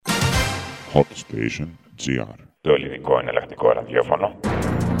HotStation GR. Το ελληνικό εναλλακτικό ραδιόφωνο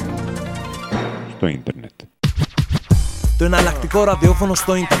στο ίντερνετ. Το εναλλακτικό ραδιόφωνο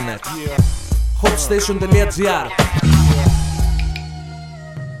στο ίντερνετ. HotStation.gr.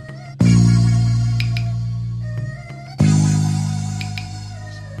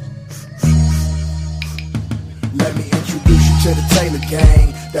 Let me introduce you to the Taylor gang.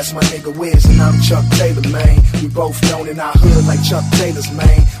 That's my nigga Wiz and I'm Chuck Taylor, man. We both known in our hood like Chuck Taylor's,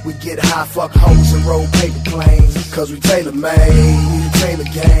 man. We get high, fuck hoes and roll paper planes. Cause we Taylor, man. We the Taylor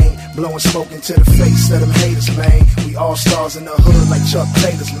gang. Blowing smoke into the face of them haters, man. We all stars in the hood like Chuck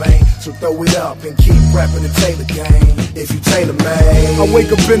Taylor's, man. So throw it up and keep rapping the Taylor gang. If you Taylor, man. I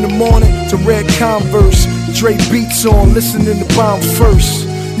wake up in the morning to red Converse. Dre beats on, listening to Bomb First.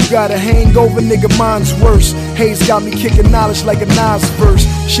 You got a hangover, nigga, mine's worse. Hayes got me kicking knowledge like a Nas verse.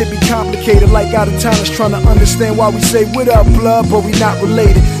 Shit be complicated like out-of-towners trying to understand why we say what up, blood, but we not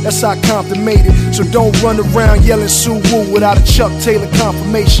related. That's how Compton made it. So don't run around yelling Sue-woo without a Chuck Taylor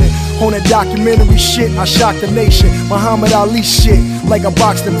confirmation. On that documentary shit, I shocked the nation. Muhammad Ali shit, like I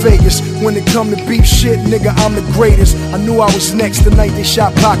boxed in Vegas. When it come to beef shit, nigga, I'm the greatest. I knew I was next the night they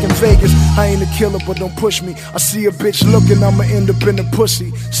shot Pac in Vegas. I ain't a killer, but don't push me. I see a bitch looking, I'ma end up in the pussy.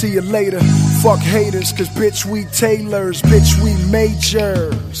 See you later, fuck haters, cause bitch we Taylors, bitch we major.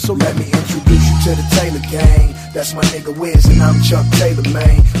 So let me introduce you to the Taylor gang. That's my nigga Wiz and I'm Chuck Taylor,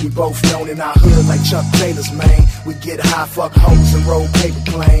 man. We both known in our hood like Chuck Taylor's, man. We get high, fuck hoes and roll paper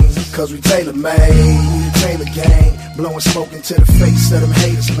planes. Cause we Taylor, man. We the Taylor gang. Blowing smoke into the face of them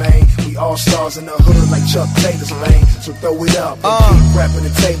haters, man. We all stars in the hood like Chuck Taylor's, man. So throw it up and keep rapping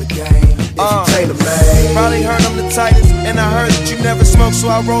the Taylor gang. If you Taylor, man. Probably heard I'm the tightest. And I heard that you never smoke, so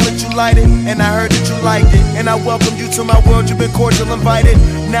I roll it, you light it. And I heard that you liked it. And I welcomed you to my world, you've been cordial invited.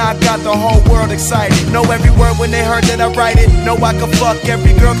 Now I got the whole world excited. Know every word when they heard that I write it. Know I can fuck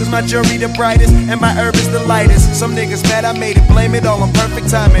every girl cause my jury the brightest. And my herb is the lightest. Some niggas mad I made it, blame it all on perfect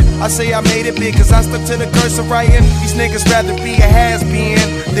timing. I say I made it big cause I stuck to the curse of writing. These niggas rather be a has-been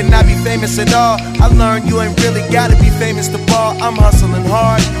than not be famous at all. I learned you ain't really gotta be famous to ball. I'm hustling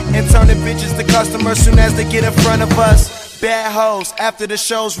hard and turning bitches to customers soon as they get in front of us. Bad hoes, after the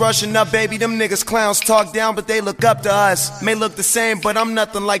show's rushing up, baby, them niggas clowns talk down, but they look up to us. May look the same, but I'm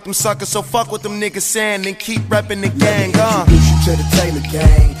nothing like them suckers, so fuck what them niggas saying and keep repping the gang, Introduce you to the Taylor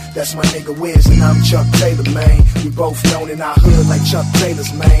gang. That's my nigga Wiz and I'm Chuck Taylor, man. We both known in our hood like Chuck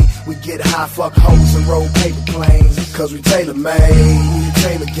Taylor's, man. We get high, fuck hoes and roll paper planes. Cause we Taylor, man. We the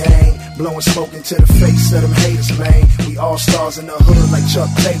Taylor gang. Blowing smoke into the face of them haters, man. We all stars in the hood like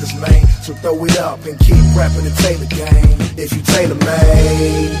Chuck Taylor's, man. So throw it up and keep rapping the Taylor gang. If you Taylor,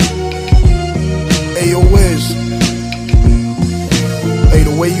 man. Hey, yo, Wiz. Hey,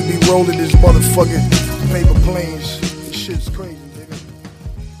 the way you be rolling this motherfucking paper planes, this shit's crazy.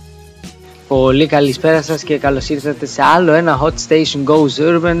 Πολύ καλησπέρα σας και καλώς ήρθατε σε άλλο ένα Hot Station Goes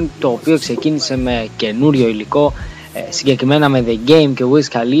Urban, το οποίο ξεκίνησε με καινούριο υλικό, συγκεκριμένα με The Game και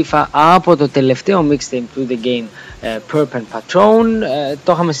Wiz Khalifa από το τελευταίο mixtape του The Game, Perp and Patron.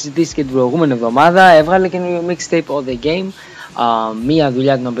 Το είχαμε συζητήσει και την προηγούμενη εβδομάδα. Έβγαλε καινούριο mixtape ο The Game, μία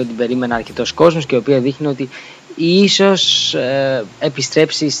δουλειά την οποία την περίμενε αρκετός κόσμος και η οποία δείχνει ότι ίσως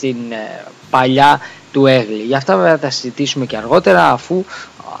επιστρέψει στην παλιά του έγκλη. Γι' αυτά βέβαια θα συζητήσουμε και αργότερα, αφού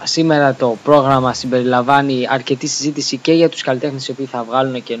σήμερα το πρόγραμμα συμπεριλαμβάνει αρκετή συζήτηση και για τους καλλιτέχνες οι οποίοι θα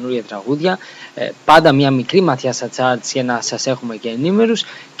βγάλουν καινούργια τραγούδια, πάντα μια μικρή ματιά στα charts για να σας έχουμε και ενήμερους,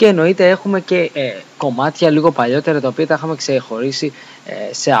 και εννοείται έχουμε και κομμάτια λίγο παλιότερα τα οποία τα είχαμε ξεχωρίσει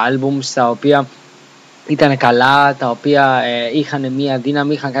σε albums τα οποία ήταν καλά, τα οποία είχαν μια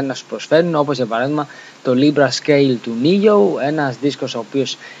δύναμη, είχαν κάτι να σου προσφέρουν, όπως για παράδειγμα το Libra Scale του Neo, ένας δίσκος ο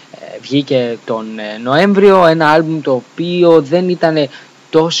οποίος βγήκε τον Νοέμβριο, ένα album το οποίο δεν ήταν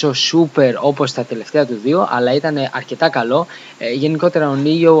τόσο super όπως τα τελευταία του δύο, αλλά ήταν αρκετά καλό. Γενικότερα ο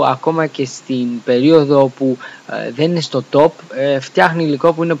Neo, ακόμα και στην περίοδο που δεν είναι στο top, φτιάχνει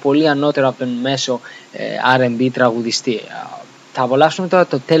υλικό που είναι πολύ ανώτερο από τον μέσο R&B τραγουδιστή. Θα απολαύσουμε τώρα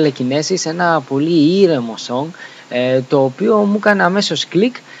το Telekinesis, ένα πολύ ήρεμο song, το οποίο μου έκανε αμέσως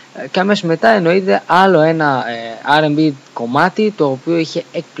κλικ, και αμέσως μετά εννοείται άλλο ένα R&B κομμάτι το οποίο είχε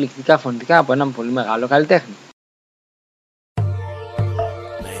εκπληκτικά φωνητικά από έναν πολύ μεγάλο καλλιτέχνη.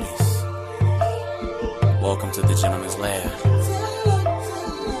 Welcome to the gentleman's lair.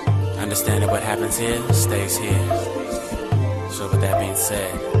 Understanding what happens here stays here. So with that being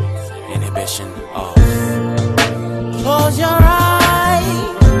said, inhibition off. Close your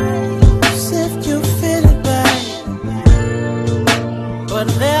eyes if you feel it bad. But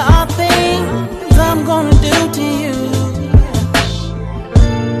there are things I'm gonna do to you.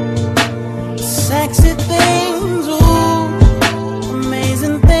 Sexy things, ooh,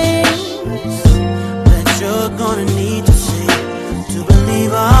 amazing things.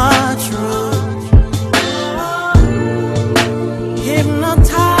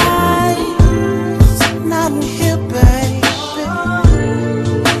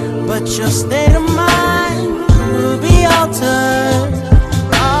 your state of mind will be altered.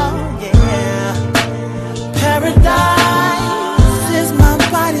 Oh yeah, paradise is my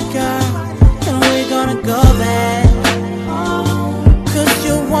bodyguard, and we're gonna go there, 'cause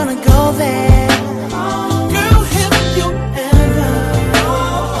you wanna go there. Girl, have you ever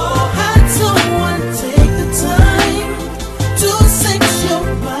had someone take the time to sex your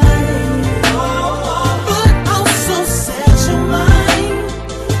body, but also set your mind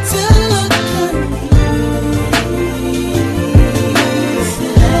to look at me?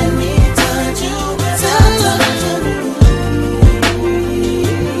 Let me touch you without touching you.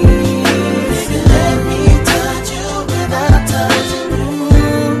 Let me touch you without touching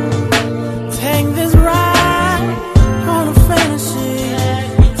you. Take this ride on a fantasy.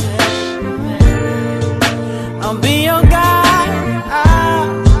 I'll be your guide, I'll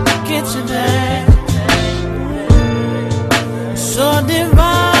get you there. So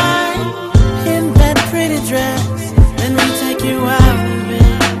divine in that pretty dress. Let me take you out of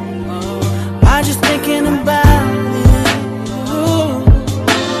it by just thinking about it. Ooh.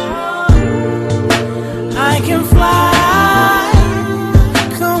 I can fly,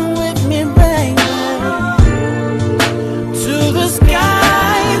 come with me, baby, to the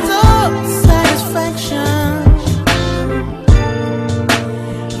skies of satisfaction.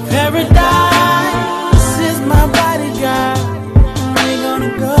 Paradise is my bodyguard, and we're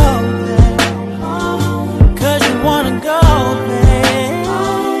gonna go there, 'cause you wanna go there.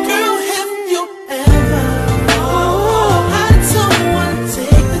 Girl, have you ever had someone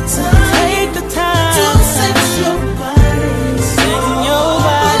take the time to sex your body,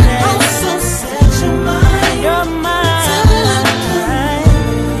 but also set your mind to look at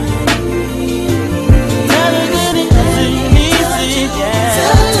me? Tell her that it's easy, yeah.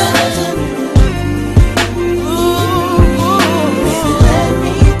 Let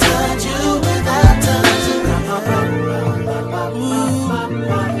me touch you without touching you.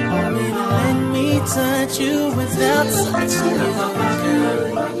 Let me touch you without touching you.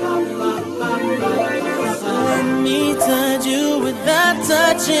 Let me touch you without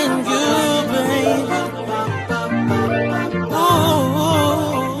touching you, baby. Ooh,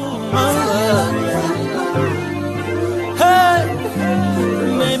 my love. Hey,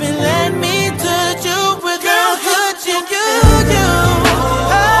 baby, let me touch you without touching you.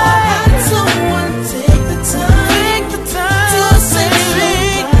 Hey, someone take the time to sex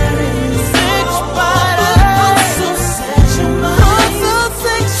your body, also set your mind,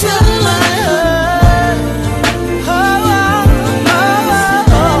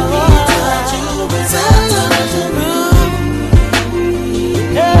 Let me touch you without touching you.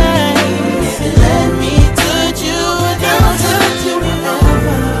 Hey, let me touch you without touching you.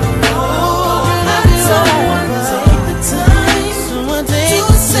 Someone take the time to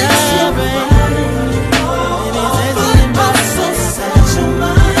sex your body, but also set your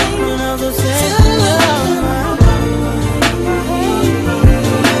mind to look at me.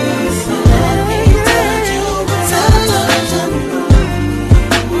 Let me touch you without touching you.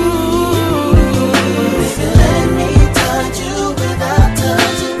 Let me touch you without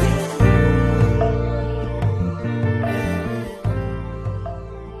touching you.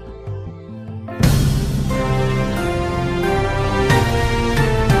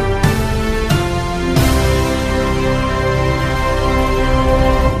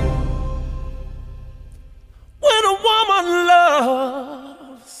 When a woman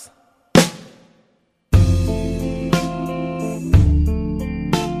loves,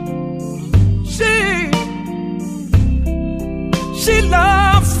 she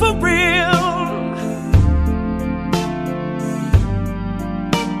loves for real.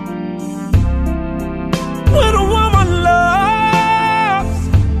 When a woman loves,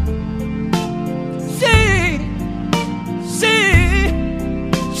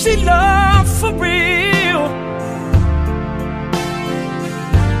 she loves for real.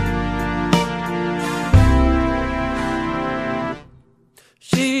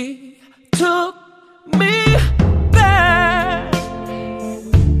 She took me back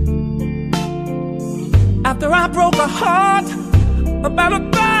after I broke her heart about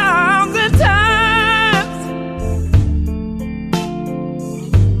 1,000 times.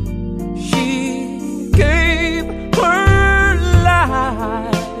 She gave her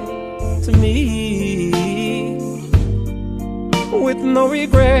life to me with no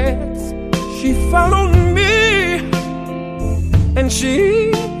regrets. She followed me, and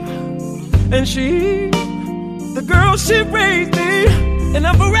the girl she raised me, and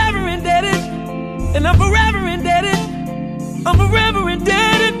I'm forever indebted, and I'm forever indebted, I'm forever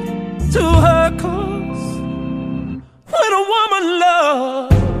indebted to her. 'Cause when a woman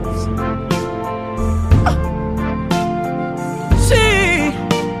loves,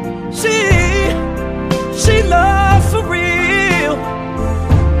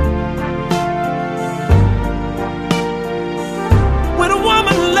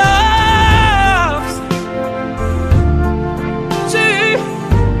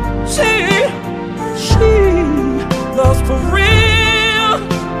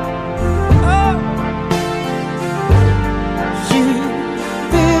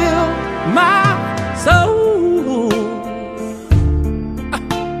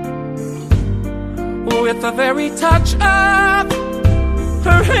 the very touch of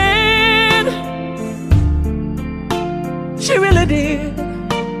her hand. She really did.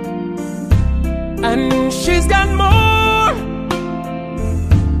 And she's got more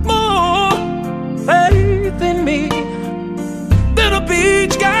faith in me than a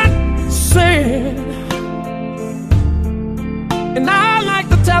beach got sand. And I like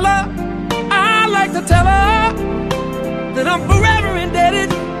to tell her that I'm forever indebted,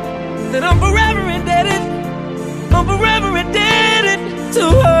 that I'm forever indebted, I'm forever indebted to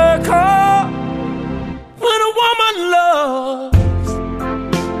her call. When a woman loves,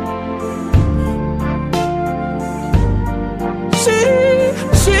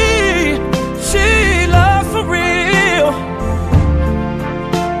 she loves for real.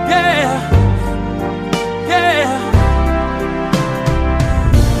 Yeah, yeah.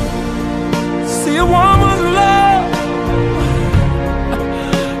 See a woman's love,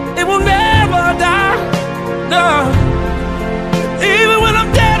 it will never die. No, even when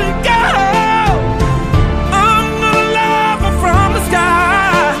I'm dead and gone, I'm gonna love her from the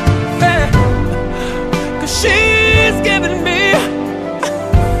sky. Yeah. 'Cause she's giving me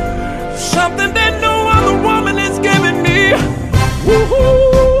something that no other woman is giving me. Woo-hoo.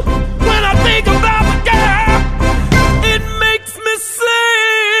 When I think about the girl, it makes me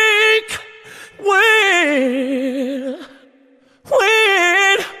sink. When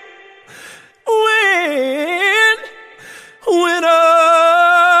a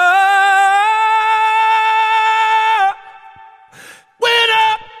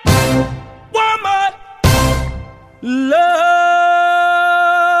woman love.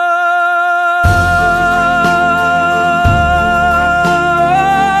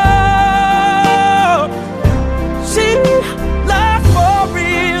 She loves for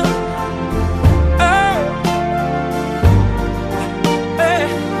real.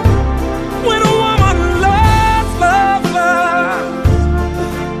 When a woman loves,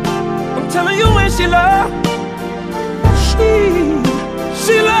 I'm telling you, when she loves,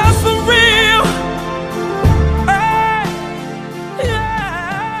 she loves for real.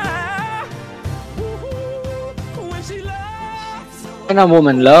 When she loves. Ένα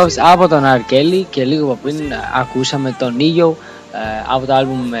Woman Loves από τον R. Kelly, και λίγο πριν ακούσαμε τον Ήγιο από το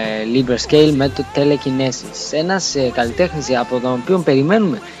άλμπουμ Libre Scale με το Telekinesis. Ένας καλλιτέχνης από τον οποίο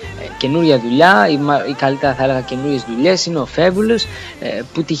περιμένουμε καινούρια δουλειά, ή καλύτερα θα έλεγα καινούριες δουλειές, είναι ο Fabulous,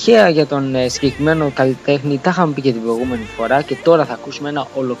 που τυχαία για τον συγκεκριμένο καλλιτέχνη τα είχαμε πει και την προηγούμενη φορά, και τώρα θα ακούσουμε ένα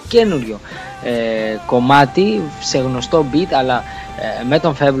ολοκένουριο κομμάτι σε γνωστό beat, αλλά με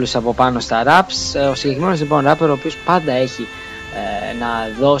τον Fabulous από πάνω στα raps. Ο συγκεκριμένος λοιπόν rapper, ο οποίος πάντα έχει να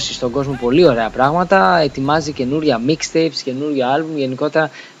δώσει στον κόσμο πολύ ωραία πράγματα, ετοιμάζει καινούρια mixtapes, καινούριο album. Γενικότερα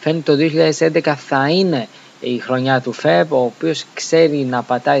φαίνεται το 2011 θα είναι η χρονιά του Fab, ο οποίος ξέρει να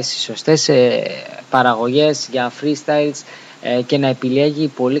πατάει στις σωστές παραγωγές για freestyles και να επιλέγει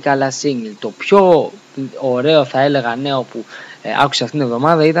πολύ καλά single. Το πιο ωραίο, θα έλεγα, νέο που άκουσα αυτήν την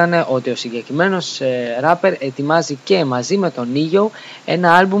εβδομάδα ήταν ότι ο συγκεκριμένος rapper ετοιμάζει και μαζί με τον Ήγιο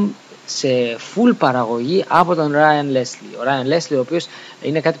ένα album σε full παραγωγή από τον Ryan Leslie. Ο Ryan Leslie, ο οποίος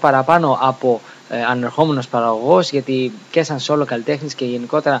είναι κάτι παραπάνω από ανερχόμενος παραγωγός, γιατί και σαν solo καλλιτέχνης και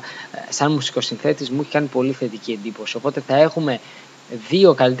γενικότερα σαν μουσικοσυνθέτης μου έχει κάνει πολύ θετική εντύπωση. Οπότε θα έχουμε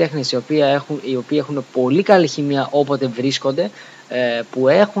δύο καλλιτέχνες οι οποίοι έχουν πολύ καλή χημεία όποτε βρίσκονται, που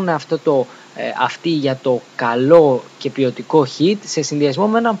έχουν αυτή για το καλό και ποιοτικό hit σε συνδυασμό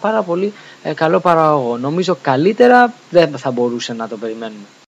με έναν πάρα πολύ καλό παραγωγό. Νομίζω καλύτερα δεν θα μπορούσε να το περιμένουμε.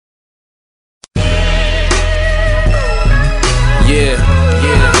 Yeah.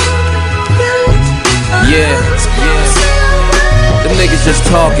 Them niggas just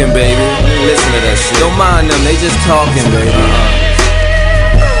talking, baby. Listen to that shit. Don't mind them, they just talking, baby.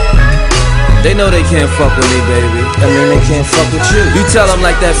 They know they can't fuck with me, baby. I mean, they can't fuck with you. You tell them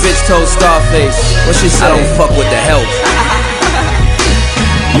like that bitch told Scarface when she said, I don't fuck with the help.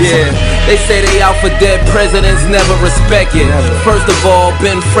 Yeah, they say they out for dead presidents, never respected. First of all,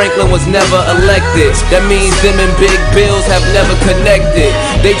 Ben Franklin was never elected. That means them and Big Bills have never connected.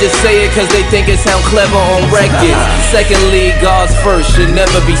 They just say it cause they think it sound clever on records. Secondly, God's first should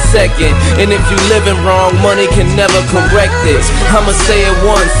never be second. And if you living wrong, money can never correct it. I'ma say it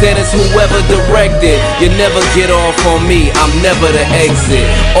once, and it's whoever directed. You never get off on me, I'm never the exit.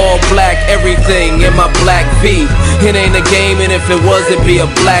 All black, everything in my black V. It ain't a game, and if it was, it'd be a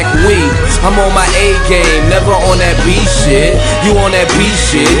black weed. I'm on my A game, never on that B shit. You on that B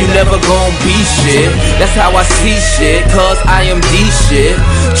shit, you never gon' be shit. That's how I see shit, cause I am D shit.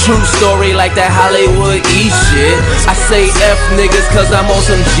 True story like that Hollywood E shit. I say F niggas cause I'm on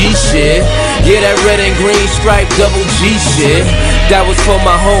some G shit. Yeah, that red and green stripe double G shit. That was for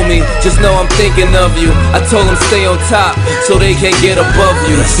my homie, just know I'm thinking of you. I told him stay on top, so they can't get above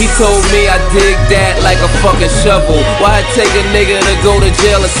you. He told me I dig that like a fucking shovel. Why take a nigga to go to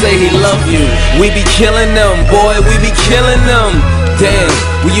jail and say he love you? We be killing them, boy, we be killing them. Damn,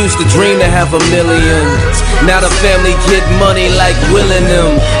 we used to dream to have $1 million. Now the family get money like willing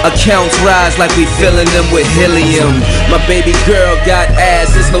them. Accounts rise like we filling them with helium. My baby girl got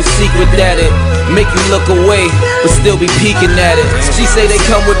ass, it's no secret that it make you look away, but still be peeking at it. She say they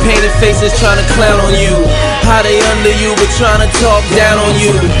come with painted faces trying to clown on you. How they under you, but trying to talk down on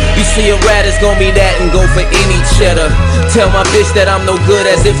you. You see a rat, it's gon' be that and go for any cheddar. Tell my bitch that I'm no good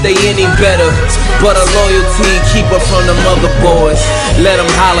as if they any better. But a loyalty keep her from them other boys. Let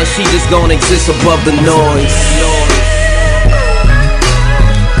them holler, she just gon' exist above the noise.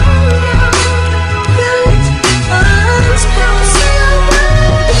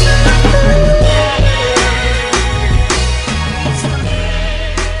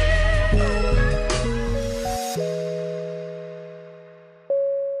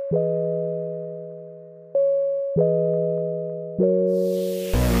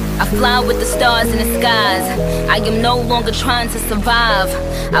 I fly with the stars in the skies. I am no longer trying to survive.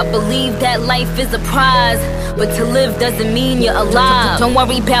 I believe that life is a prize, but to live doesn't mean you're alive. Don't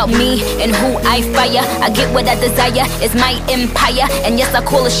worry about me and who I fire. I get what I desire, it's my empire. And yes, I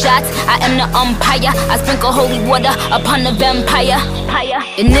call the shots, I am the umpire. I sprinkle holy water upon the vampire.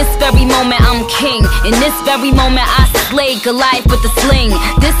 In this very moment I'm king. In this very moment I slay Goliath with the sling.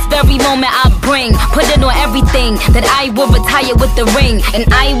 This very moment I bring, put it on everything, that I will retire with the ring, and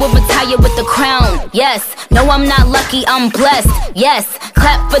I will retire with the crown. Yes, no I'm not lucky, I'm blessed. Yes,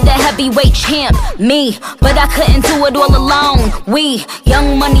 clap for the heavyweight champ, me. But I couldn't do it all alone. We,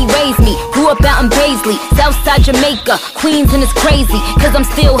 young money raised me, grew up out in Paisley, Southside Jamaica, Queens, and it's crazy, cause I'm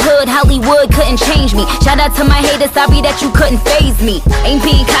still hood, Hollywood couldn't change me. Shout out to my haters, sorry that you couldn't faze me. Ain't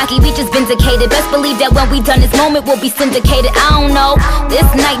being cocky, we just vindicated. Best believe that when we done this moment we'll be syndicated. I don't know, this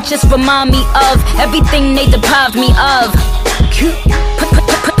night just remind me of everything they deprived me of.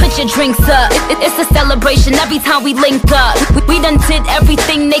 Put your drinks up, it's a celebration every time we link up. We done did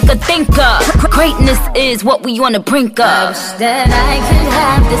everything they could think of. Greatness is what we on the brink of. I wish that I could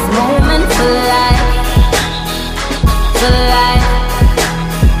have this moment for life, for life,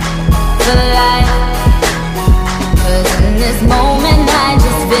 for life. Cause in this moment I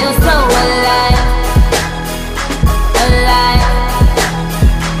just feel so alive, alive,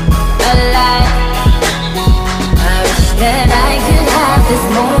 alive. I wish that I could have this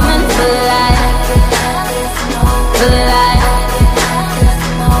moment for life, for life,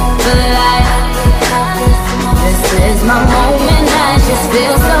 for life. This is my moment, I just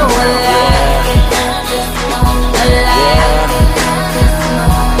feel so alive, alive,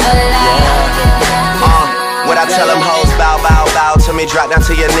 alive. What I tell them hoes, bow, bow, bow to me, drop down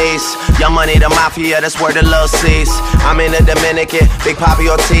to your knees. Young Money, the mafia, that's where the love sees. I'm in the Dominican, Big Papi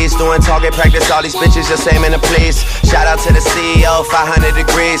Ortiz, doing target practice, all these bitches just aiming to please. Shout out to the CEO, 500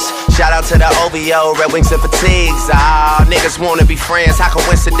 degrees. Shout out to the OVO, Red Wings and Fatigues. Ah, niggas wanna be friends, how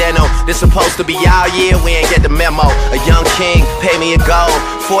coincidental. This supposed to be our year, we ain't get the memo. A young king, pay me a gold.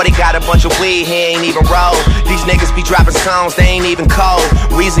 40 got a bunch of weed, he ain't even roll. These niggas be dropping songs, they ain't even cold.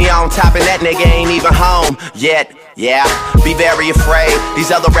 Weezy on top and that nigga ain't even home yet. Yeah, be very afraid.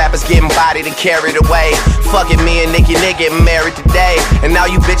 These other rappers getting bodied and carried away. Fucking me and Nicki getting married today. And now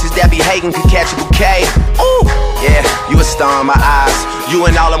you bitches that be hating could catch a bouquet. Ooh, yeah, you a star in my eyes. You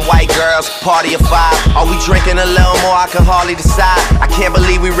and all them white girls, party of 5. Are we drinking a little more? I can hardly decide. I can't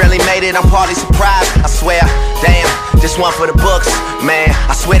believe we really made it, I'm partly surprised. I swear, damn, this one for the books. Man,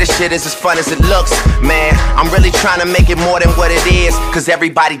 I swear this shit is as fun as it looks. Man, I'm really trying to make it more than what it is. Cause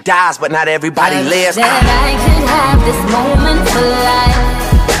everybody dies, but not everybody lives. That I could have this moment for life,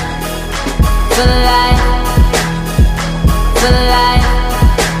 for life, for life.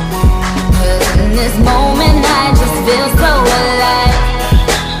 Cause in this moment I just feel so alive,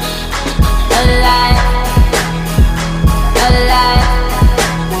 alive, alive.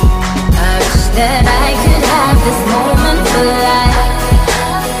 I wish that I could have this moment for life,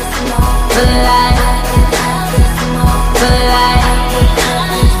 for life, for life.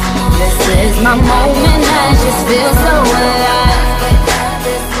 This is my moment, I just feel so alive,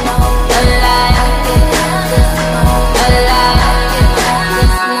 alive, alive.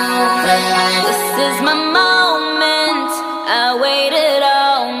 This is my moment, I wait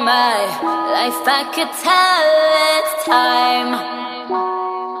Life I could tell it's time.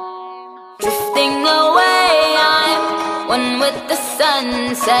 Drifting away, I'm one with the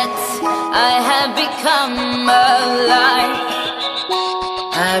sunset. I have become alive.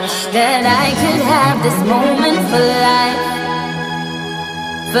 I wish that I could have this moment for life.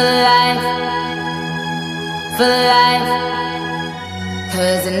 For life. For life.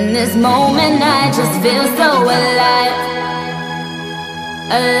 'Cause in this moment I just feel so alive.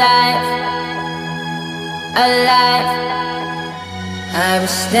 Alive. Alive. I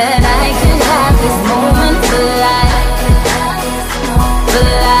wish that I could have this moment for life. For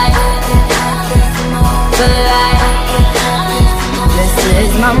life. For life. This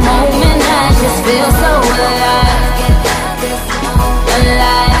is my moment, I just feel so alive.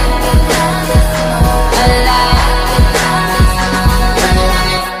 Alive. Alive.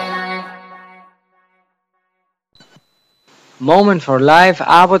 Moment for Life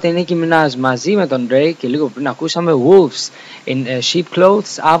από την Nicki Minaj μαζί με τον Drake, και λίγο πριν ακούσαμε Wolves in Sheep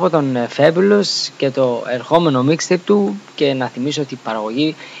Clothes από τον Fabulous και το ερχόμενο mixtape του, και να θυμίσω ότι η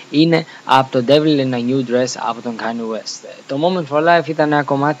παραγωγή είναι από το Devil in a New Dress από τον Kanye West. Το Moment for Life ήταν ένα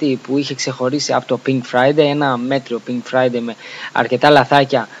κομμάτι που είχε ξεχωρίσει από το Pink Friday, ένα μέτριο Pink Friday με αρκετά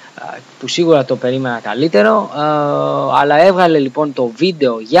λαθάκια που σίγουρα το περίμενα καλύτερο, αλλά έβγαλε λοιπόν το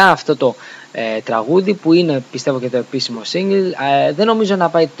βίντεο για αυτό το τραγούδι που είναι, πιστεύω, και το επίσημο single. Δεν νομίζω να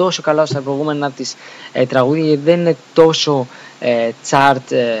πάει τόσο καλά όσο τα προηγούμενα της τραγούδια, γιατί δεν είναι τόσο chart,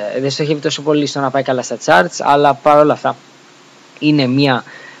 δεν στοχεύει τόσο πολύ στο να πάει καλά στα charts, αλλά παρόλα αυτά είναι μια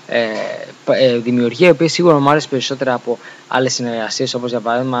δημιουργία η οποία σίγουρα μου άρεσε περισσότερα από άλλες συνεργασίες, όπως για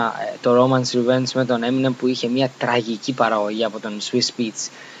παράδειγμα το Romance Revenge με τον Eminem που είχε μια τραγική παραγωγή από τον Swiss Beats.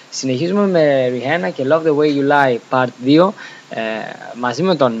 Συνεχίζουμε με Rihanna και Love the Way You Lie Part 2 μαζί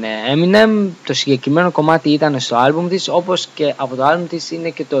με τον Eminem. Το συγκεκριμένο κομμάτι ήταν στο άλμπουμ της, όπως και από το άλμπουμ της είναι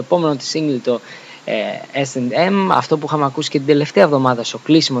και το επόμενο της single, το S&M, αυτό που είχαμε ακούσει και την τελευταία εβδομάδα στο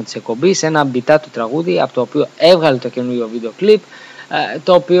κλείσιμο της εκπομπής, ένα μπιτά του τραγούδι από το οποίο έβγαλε το καινούριο βίντεο κλιπ,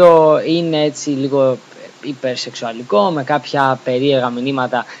 το οποίο είναι έτσι λίγο υπερσεξουαλικό με κάποια περίεργα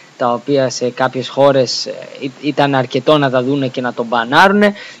μηνύματα τα οποία σε κάποιες χώρες ήταν αρκετό να τα δούνε και να τον μπανάρουν.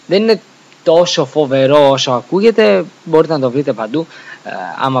 Δεν είναι τόσο φοβερό όσο ακούγεται, μπορείτε να το βρείτε παντού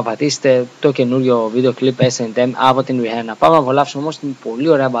άμα πατήσετε το καινούριο βίντεο κλιπ S&M από την Rihanna. Πάμε να απολαύσουμε όμως την πολύ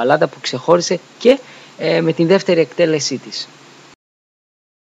ωραία μπαλάντα που ξεχώρισε και με την δεύτερη εκτέλεσή της.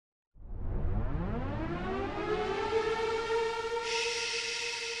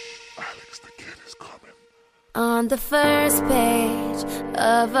 On the first page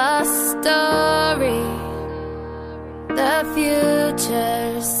of a story, the future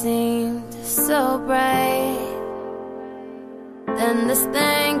seemed so bright. Then this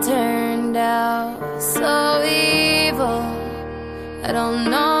thing turned out so evil. I don't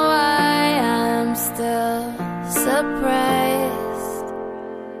know why I'm still surprised.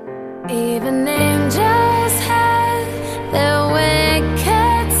 Even angels have their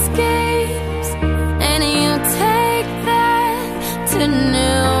wicked schemes, and you take that to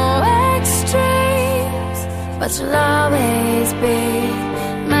new extremes. But you'll always be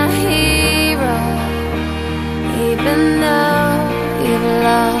my hero, even though you've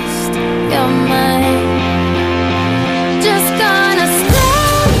lost your mind. Just gonna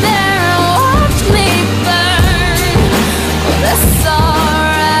stand there and watch me burn. Well, that's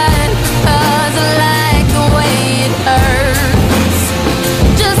alright, 'cause I like the way it hurts.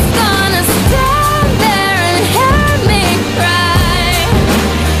 Just gonna stand there and hear me cry.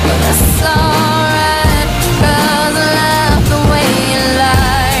 Well, that's alright, 'cause I love the way you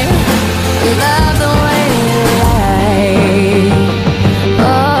lie. I love the way you lie.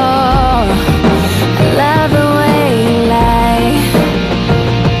 Oh, I love the way you lie.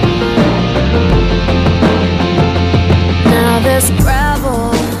 Now there's gravel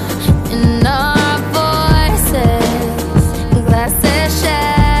in our voices, glasses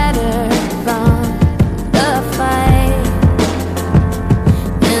shattered from the fight.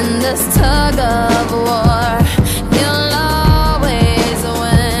 In this tug of war, you'll always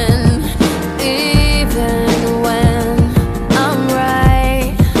win, even when I'm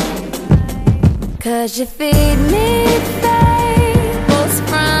right. 'Cause you feed me fables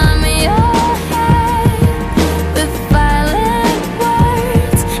from your head with violent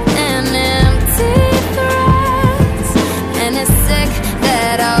words and empty threats. And it's sick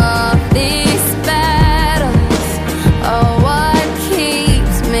that all these battles are what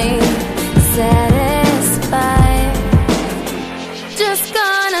keeps me satisfied.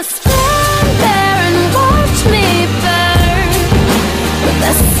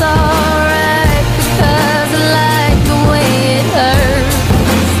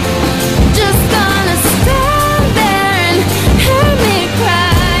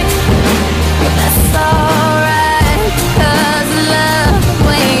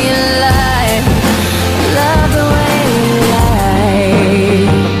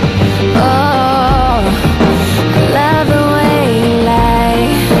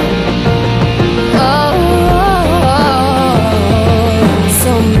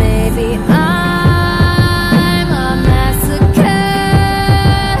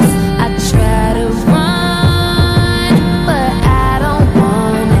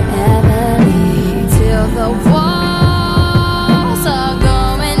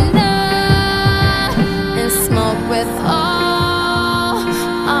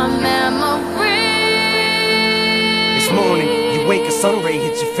 wake, a sun ray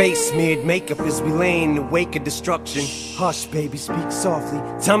hits your face, smeared makeup as we lay in the wake of destruction. Hush, baby, speak softly.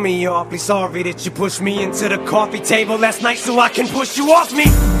 Tell me you're awfully sorry that you pushed me into the coffee table last night so I can push you off me.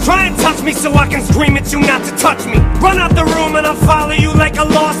 Try and touch me so I can scream at you not to touch me. Run out the room and I'll follow you like a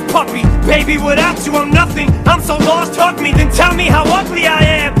lost puppy. Baby, without you I'm nothing. I'm so lost, hug me, then tell me how ugly I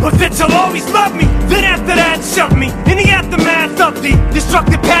am, but that you'll always love me. Then after that, shove me in the aftermath of the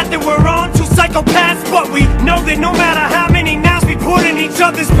destructive path that we're on. Two psychopaths, but we know that no matter how many knives we put in each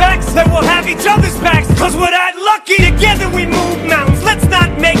other's backs, that we'll have each other's backs. Cause we're that lucky, together we move mountains. Let's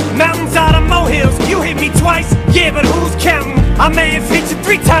not make mountains out of molehills. You hit me twice, yeah, but who's counting? I may have hit you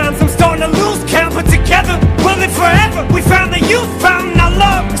 3 times, I'm starting to lose count, but together we'll live forever. We found the youth fountain I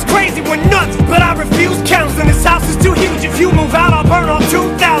love. It's crazy, we're nuts, but I refuse counseling. This house is too huge, if you move out I'll burn all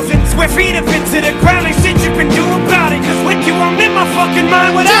 2,000 square feet of it to the ground. Ain't shit you can do about it, cause with you I'm in my fucking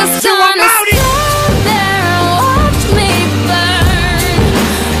mind. Without Just you I'm out it. stand there and watch me burn.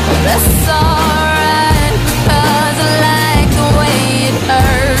 That's alright, cause I like the way it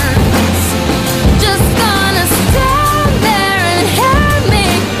hurts. Just gonna stand there and hear me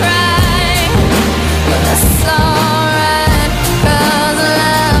cry. That's alright, cause I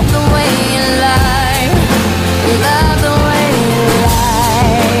love the way you lie. Love the way you lie.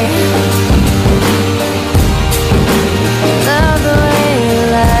 Love the way you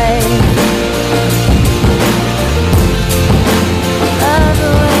lie. Love the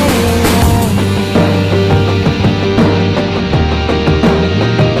way you lie.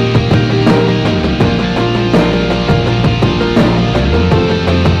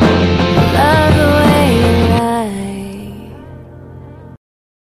 Love the way you lie.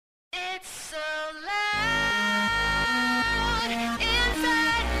 It's so loud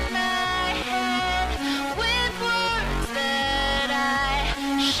inside my head with words that I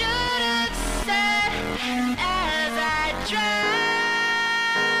should have said as I drown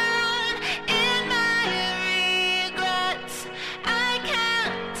in my regrets. I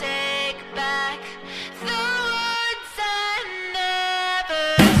can't take back the words I never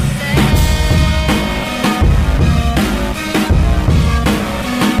said.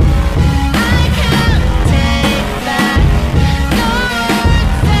 I can't take back the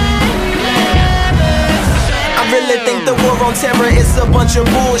words I never said. I really think the war on terror is a bunch of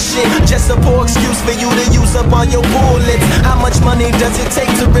bullshit. Just a poor excuse for you to use up all your bullets. How much money does it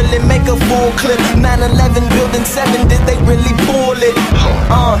take to really make a full clip? 9/11 building 7, did they really pull it?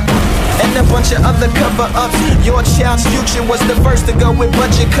 And a bunch of other cover-ups. Your child's future was the first to go with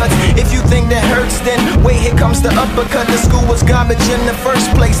budget cuts. If you think that hurts, then wait, here comes the uppercut. The school was garbage in the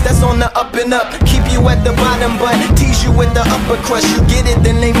first place, that's on the up and up. Keep you at the bottom, but tease you with the upper crust. You get it,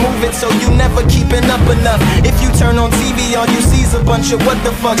 then they move it, so you never keeping up enough. If you turn on TV, all you see's a bunch of what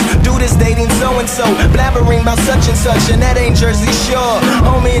the fucks. Do this dating so-and-so, blabbering about such and such, and that ain't Jersey Shore.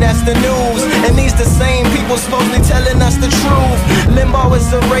 Homie, that's the news, and these the same people supposedly telling us the truth. Limbaugh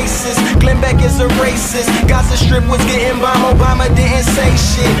is a racist, Glenn Beck is a racist. Gaza Strip was getting bombed, Obama didn't say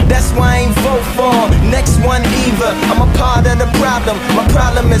shit. That's why I ain't vote for him. Next one either. I'm a part of the problem. My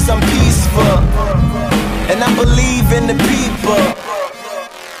problem is I'm peaceful, and I believe in the people.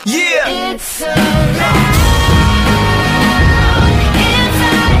 Yeah. It's so loud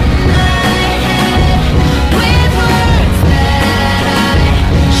inside my head with words that I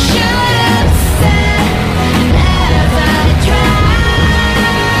should have said as I drown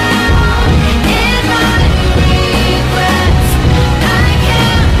in my regrets. I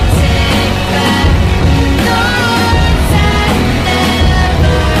can't take back the words I never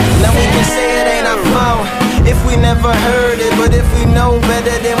said. Now we can say it ain't our fault if we never heard it, but if we know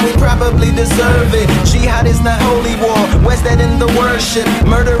better, then we probably deserve it. Jihad is not holy war, where's that in the worship?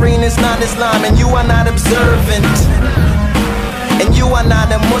 Murdering is not Islam, and you are not observant. And you are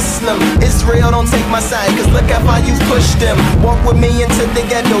not a Muslim. Israel, don't take my side, cause look how far you've pushed them. Walk with me into the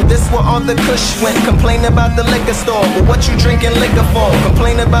ghetto, this where all the kush went. Complain about the liquor store, but what you drinking liquor for?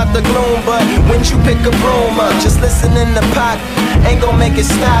 Complain about the gloom, but when you pick a broom up, just listen in the pot, ain't gon' make it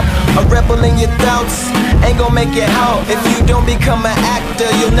stop. A rebel in your doubts, ain't gon' make it out. If you don't become an actor,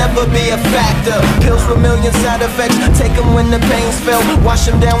 you'll never be a factor. Pills with million side effects, take them when the pain's felt. Wash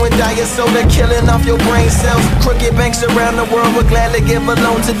them down with diet soda, killing off your brain cells. Crooked banks around the world would gladly give a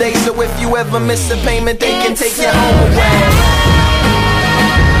loan today. So if you ever miss a payment, they can take your home away.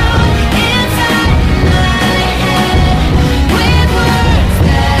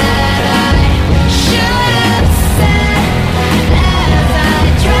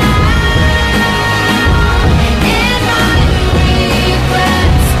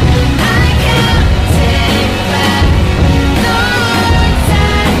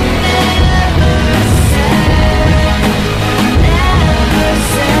 Never said.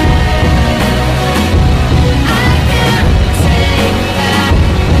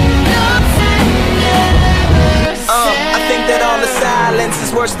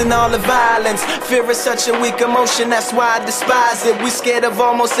 it's worse than all the violence. Fear is such a weak emotion, that's why I despise it. We scared of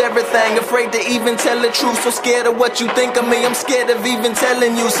almost everything, afraid to even tell the truth. So scared of what you think of me, I'm scared of even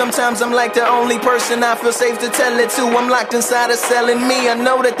telling you. Sometimes I'm like the only person I feel safe to tell it to. I'm locked inside a cell in me, I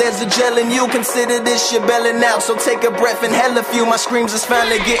know that there's a gel in you. Consider this shit belling out, so take a breath and hell a few. My screams is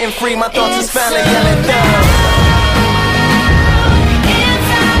finally getting free, my thoughts is finally yelling down.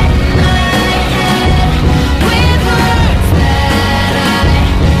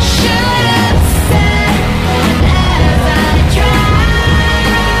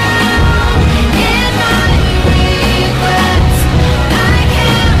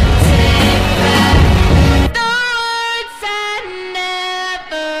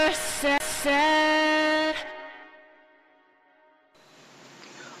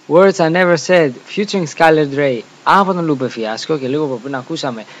 Words I Never Said, featuring Skylar Grey από τον Lupe Fiasco, και λίγο πριν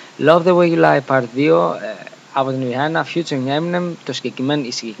ακούσαμε Love the Way You Lie Part 2 από την Rihanna featuring Eminem.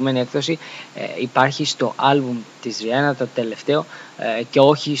 Η συγκεκριμένη έκδοση υπάρχει στο άλμπουμ της Rihanna, το τελευταίο, και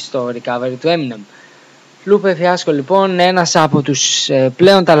όχι στο recovery του Eminem. Lupe Fiasco λοιπόν, ένας από τους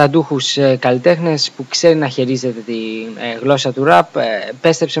πλέον ταλαντούχους καλλιτέχνες που ξέρει να χειρίζεται τη γλώσσα του rap,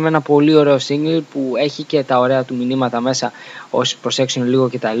 πέστρεψε με ένα πολύ ωραίο single που έχει και τα ωραία του μηνύματα μέσα, όσοι προσέξουν λίγο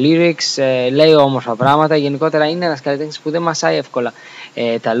και τα lyrics, λέει όμορφα πράγματα. Γενικότερα είναι ένας καλλιτέχνης που δεν μασάει εύκολα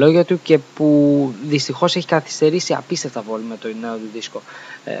τα λόγια του και που δυστυχώς έχει καθυστερήσει απίστευτα πολύ με το νέο του δίσκο,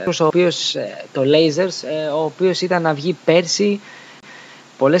 ο οποίος, το Lasers, ο οποίος ήταν να βγει πέρσι,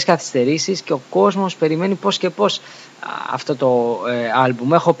 πολλές καθυστερήσεις και ο κόσμος περιμένει πώς και πώς αυτό το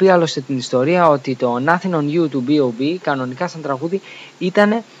άλμπουμ. Έχω πει άλλωστε την ιστορία ότι το Nothing on You του B.O.B. κανονικά σαν τραγούδι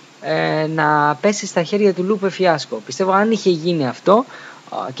ήταν να πέσει στα χέρια του Lupe Fiasco. Πιστεύω αν είχε γίνει αυτό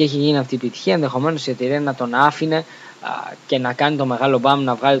και είχε γίνει αυτή η επιτυχία, ενδεχομένως η εταιρεία να τον άφηνε και να κάνει το μεγάλο μπαμ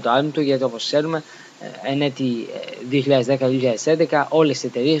να βγάλει το άλμπουμ του, γιατί όπως ξέρουμε εν έτη 2010-2011 όλες οι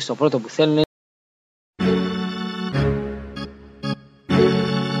εταιρείες το πρώτο που θέλουν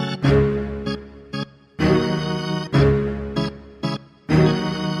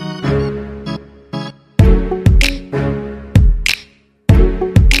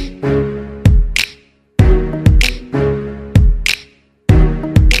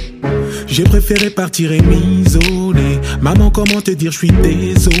J'ai préféré partir et m'isoler. Maman, comment te dire, je suis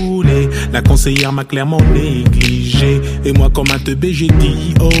désolé. La conseillère m'a clairement négligé. Et moi, comme un teubé, j'ai dit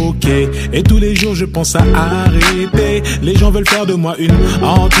ok. Et tous les jours, je pense à arrêter. Les gens veulent faire de moi une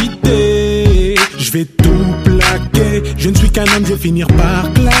entité. Je vais tout plaquer. Je ne suis qu'un homme, je vais finir par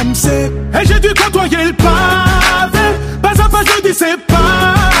clamser. Et j'ai dû côtoyer le pavé. Pas à pas, je dis c'est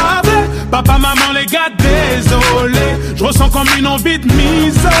pavé. Papa, maman, les gars, désolé. Je ressens comme une envie de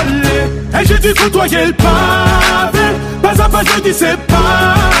m'isoler. Et j'ai dû côtoyer le pavé. Pas à pas, je dis c'est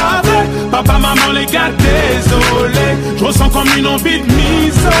pavé. Papa, maman, les gars, désolé. Je ressens comme une envie de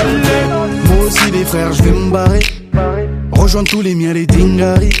m'isoler. Moi aussi, les frères, je vais me barrer. Rejoindre tous les miens, les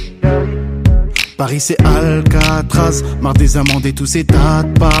dingaris. Paris c'est Alcatraz, marre des amendes et tous ces tas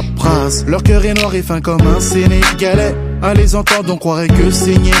de paperasses. Leur cœur est noir et fin comme un Sénégalais. À les entendre on croirait que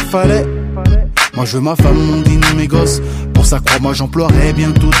saigner fallait. Moi je veux ma femme, mon dîner, mes gosses. Pour ça crois-moi j'emploierai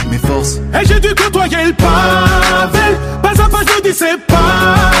bien toutes mes forces. Et j'ai dû côtoyer le pavé. Pas à pas je dis c'est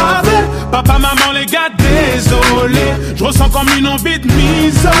pavé. Papa, maman, les gars, désolé. Je ressens comme une envie de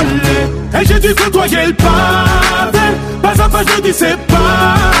m'isoler. Et j'ai dû côtoyer le pavé. Pas à pas je dis c'est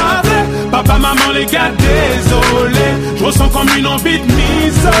pavé. Papa, maman, les gars, désolé. Je ressens comme une envie de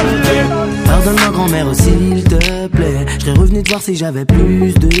m'isoler. Pardonne-moi grand-mère s'il te plaît. Je serais revenu te voir si j'avais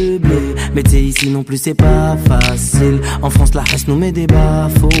plus de blé. Mais tu sais ici non plus c'est pas facile. En France la haine nous met des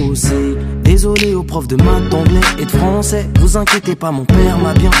baffes aussi. Désolé aux profs de maths, d'anglais et de français. Vous inquiétez pas, mon père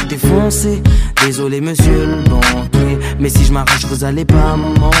m'a bien défoncé. Désolé monsieur le banquier, mais si je m'arrache vous allez pas me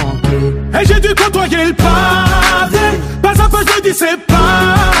manquer. Et j'ai dû côtoyer le pavé. Pas à pas je dis c'est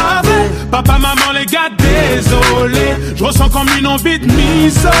pavé. Papa, maman, les gars, désolé. Je ressens comme une envie de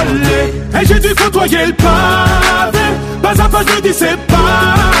m'isoler. Et j'ai dû côtoyer le pavé. Pas à pas je dis c'est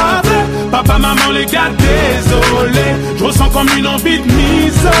pavé. Papa, maman, les gars, désolé. Je ressens comme une envie de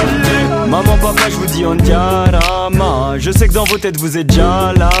m'isoler. Maman, papa, je vous dis on diarama. Je sais que dans vos têtes vous êtes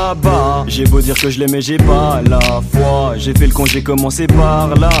déjà là-bas. J'ai beau dire que je l'aimais, j'ai pas la foi. J'ai fait le con, j'ai commencé par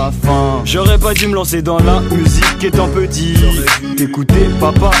la fin. J'aurais pas dû me lancer dans la musique étant petit. T'écouter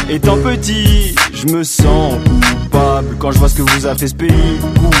papa étant petit. Je me sens coupable quand je vois ce que vous a fait ce pays.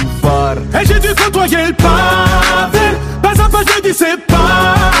 Coupard. Et j'ai dû côtoyer le pavé. Pas à pas je dis c'est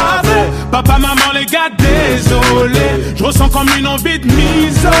pavé. Papa, maman, les gars, désolé. Je ressens comme une envie de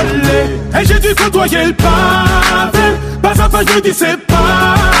m'isoler. Et j'ai dû côtoyer le pavé. Pas à pas je dis c'est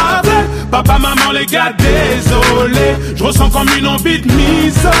pavé. Papa, maman, les gars, désolé. Je ressens comme une envie de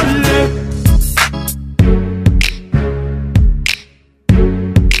m'isoler.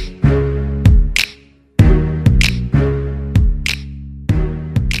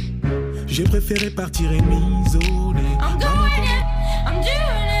 J'ai préféré partir et m'isoler. I'm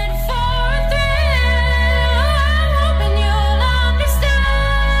doing it for a thrill. Hoping you'll understand.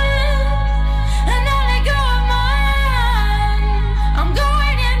 And I'll let go of mine. I'm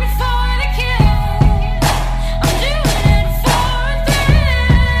going in for the kill. I'm doing it for a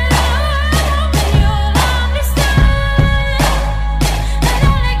thrill. Hoping you'll understand. And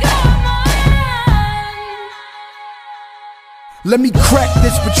I'll let go of mine. Let me crack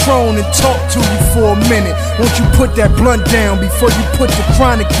this Patron and talk to you for a minute. Won't you put that blunt down before you put the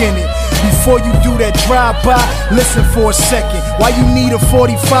chronic in it? Before you do that drive-by, listen for a second. Why you need a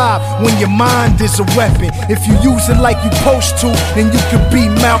 45 when your mind is a weapon? If you use it like you supposed to, then you could be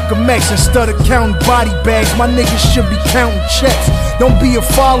Malcolm X. Instead of counting body bags, my niggas should be counting checks. Don't be a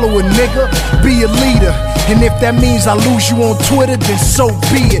follower, nigga, be a leader. And if that means I lose you on Twitter, then so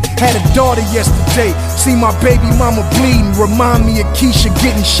be it. Had a daughter yesterday, see my baby mama bleeding. Remind me of Keisha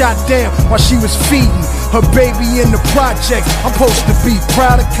getting shot down while she was feeding her baby in the project. I'm supposed to be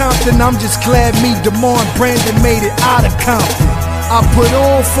proud of Compton. I'm just glad me, DeMar, and Brandon made it out of Compton. I put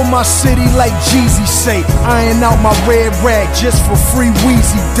on for my city like Jeezy say. Iron out my red rag just for Free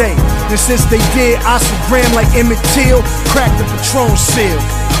Weezy Day. And since they did Instagram like Emmett Till, crack the Patron seal.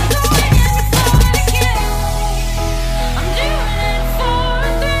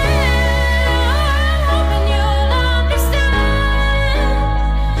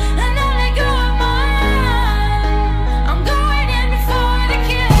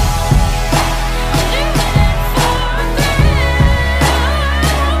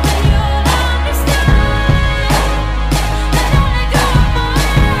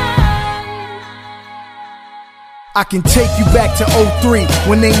 I can take you back to 03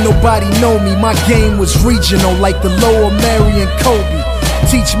 when ain't nobody know me. My game was regional like the Lower Marion Kobe.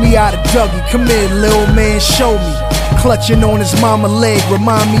 Teach me how to Dougie, come here little man, show me. Clutching on his mama leg,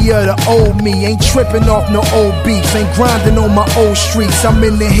 remind me of the old me. Ain't tripping off no old beats, ain't grinding on my old streets. I'm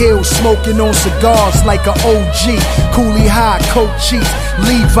in the hills smoking on cigars like an OG. Coolie High, Coat Cheeks,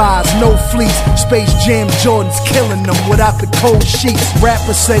 Levi's, no fleece. Space Jam Jordans killing them without the cold sheets.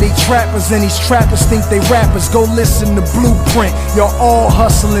 Rappers say they trappers and these trappers think they rappers. Go listen to Blueprint, y'all all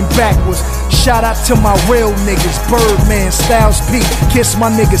hustling backwards. Shout out to my real niggas, Birdman, Styles P. Kiss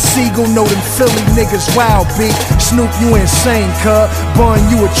my nigga Siegel, know them Philly niggas wild B. Snoop, you insane, cuz. Bun,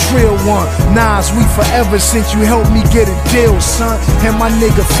 you a trill one. Nas, we forever since you helped me get a deal, son. And my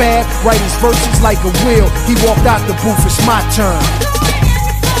nigga Fab, write his verses like a wheel. He walked out the booth, it's my turn.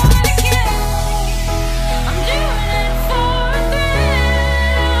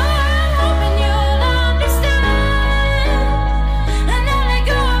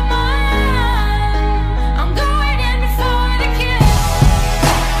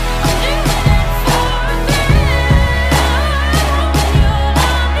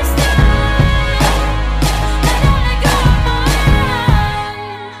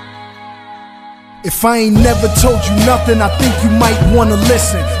 If I ain't never told you nothing, I think you might wanna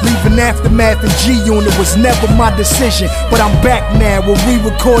listen. Leaving Aftermath and G-Unit was never my decision. But I'm back now, where we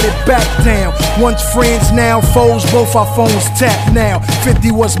recorded back down. Once friends, now foes, both our phones tapped now.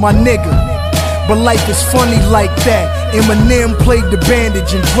 50 was my nigga, but life is funny like that. Eminem played the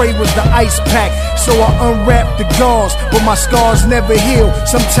bandage and Dre was the ice pack. So I unwrapped the gauze, but my scars never heal.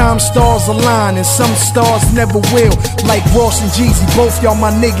 Sometimes stars align and some stars never will. Like Ross and Jeezy, both y'all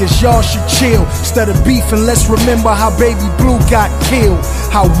my niggas, y'all should chill. Instead of beefing, let's remember how Baby Blue got killed,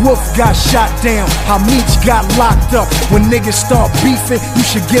 how Wolf got shot down, how Meech got locked up. When niggas start beefing, you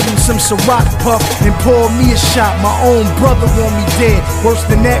should give them some Ciroc puff and pour me a shot. My own brother want me dead. Worse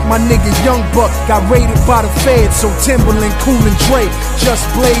than that, my nigga Young Buck got raided by the feds. So Timberland, Cool and Dre just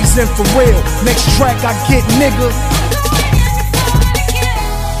blazing for real. Next track I get, nigga.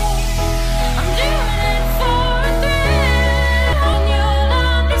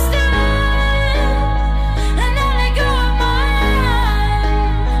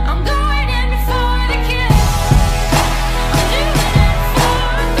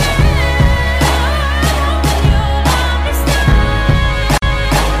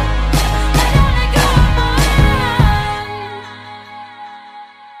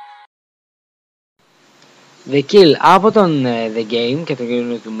 The Kill από τον The Game και το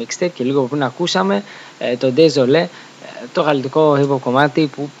καινούριο του mixtape, και λίγο πριν ακούσαμε το Désolé, το γαλλικό hip hop κομμάτι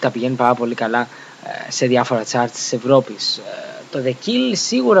που τα πηγαίνει πάρα πολύ καλά σε διάφορα charts της Ευρώπης. το The Kill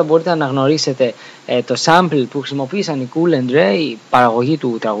σίγουρα μπορείτε να αναγνωρίσετε το sample που χρησιμοποίησαν οι Cool and Dre, η παραγωγή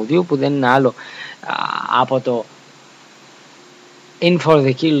του τραγουδιού, που δεν είναι άλλο από το In for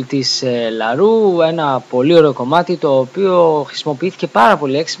the Kill της Λαρού, ένα πολύ ωραίο κομμάτι το οποίο χρησιμοποιήθηκε πάρα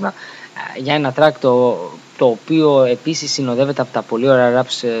πολύ έξυπνα για ένα track το οποίο επίσης συνοδεύεται από τα πολύ ωραία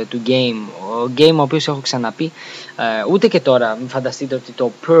raps του Game. Ο Game, ο οποίος έχω ξαναπεί, ούτε και τώρα μην φανταστείτε ότι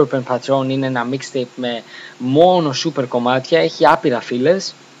το Purp and Patron είναι ένα mixtape με μόνο super κομμάτια, έχει άπειρα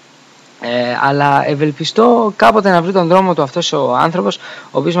fillers, αλλά ευελπιστώ κάποτε να βρει τον δρόμο του αυτός ο άνθρωπος, ο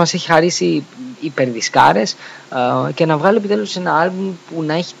οποίος μας έχει χαρίσει υπερδισκάρες, και να βγάλει επιτέλους ένα άλμπουμ που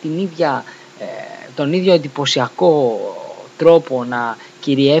να έχει τον ίδιο εντυπωσιακό τρόπο να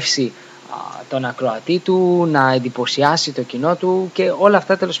κυριεύσει τον ακροατή του, να εντυπωσιάσει το κοινό του και όλα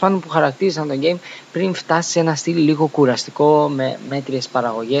αυτά τέλος πάντων που χαρακτήριζαν τον Game πριν φτάσει σε ένα στυλ λίγο κουραστικό με μέτριες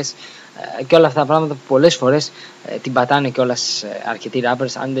παραγωγές και όλα αυτά τα πράγματα που πολλές φορές την πατάνε κιόλας αρκετοί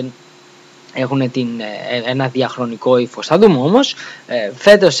rappers αν δεν έχουν ένα διαχρονικό ύφος. Θα δούμε όμως,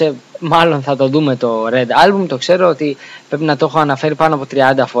 φέτος μάλλον θα το δούμε το Red Album, το ξέρω ότι πρέπει να το έχω αναφέρει πάνω από 30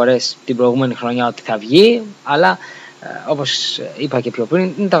 φορές την προηγούμενη χρονιά ότι θα βγει, αλλά όπως είπα και πιο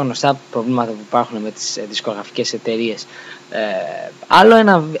πριν, είναι τα γνωστά προβλήματα που υπάρχουν με τις δισκογραφικές εταιρείες. Άλλο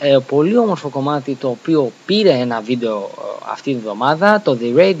ένα πολύ όμορφο κομμάτι το οποίο πήρε ένα βίντεο αυτή τη βδομάδα, το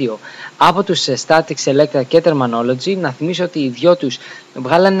The Radio από τους Static Selector και Terminology. Να θυμίσω ότι οι δυο τους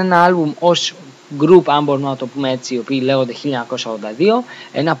βγάλανε ένα άλμπουμ ως group, αν μπορούμε να το πούμε έτσι, οι οποίοι λέγονται 1982,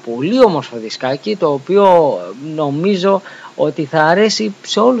 ένα πολύ όμορφο δισκάκι το οποίο νομίζω ότι θα αρέσει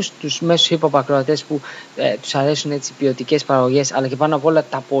σε όλους τους μέσους hip hop ακροατές που τους αρέσουν έτσι ποιοτικές παραγωγές, αλλά και πάνω απ' όλα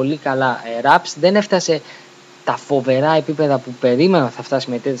τα πολύ καλά raps. Δεν έφτασε τα φοβερά επίπεδα που περίμενα θα φτάσει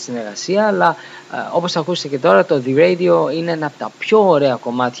με τέτοια συνεργασία, αλλά όπως ακούσετε και τώρα, το The Radio είναι ένα από τα πιο ωραία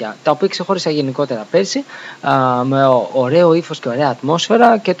κομμάτια, τα οποία ξεχώρισα γενικότερα πέρσι, με ωραίο ύφος και ωραία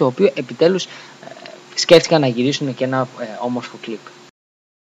ατμόσφαιρα, και το οποίο επιτέλους σκέφτηκαν να γυρίσουν και ένα όμορφο κλιπ.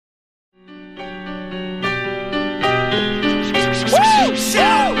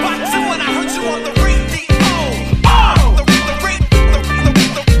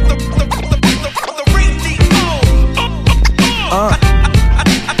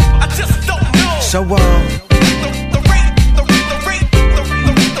 So 1982.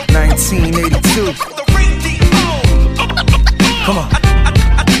 Come on.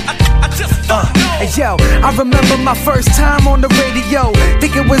 Hey yo, I remember my first time on the radio.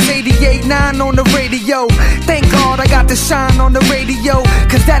 Think it was 88.9 on the radio. Thank God I got to shine on the radio,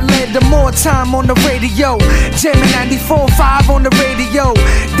 cause that led to more time on the radio. Jamming 94.5 on the radio,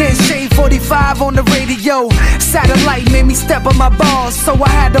 then Shade 45 on the radio. Satellite made me step on my balls, so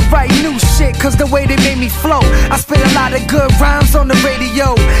I had to write new shit, cause the way they made me flow. I spit a lot of good rhymes on the radio,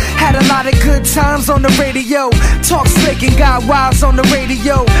 had a lot of good times on the radio. Talk slick and got wives on the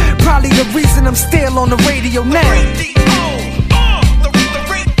radio. Probably the reason I'm still on the radio now.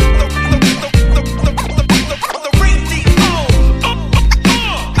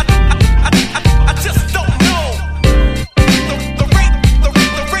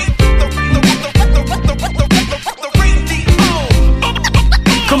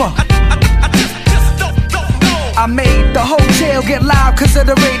 Come on. I made the whole jail get loud cause of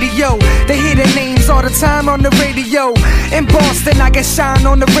the radio. They hear their names all the time on the radio. In Boston I get shine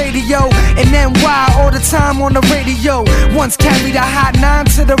on the radio. In NY all the time on the radio. Once carried a hot 9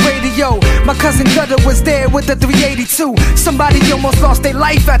 to the radio. My cousin Gutter was there with the 382. Somebody almost lost their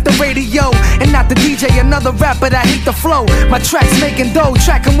life at the radio. And not the DJ, another rapper that hate the flow. My tracks making dough,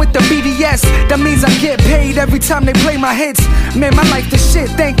 tracking with the BDS. That means I get paid every time they play my hits. Man, my life the shit,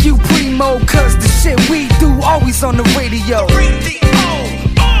 thank you Primo, cause the shit we do always on the radio.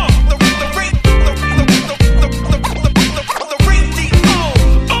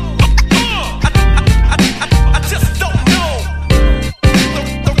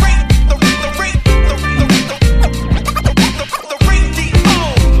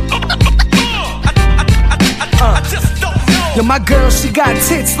 Yo, my girl, she got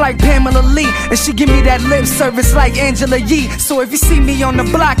tits like Pamela Lee, and she give me that lip service like Angela Yee. So if you see me on the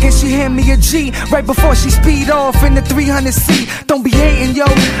block and she hand me a G right before she speed off in the 300C, don't be hating, yo.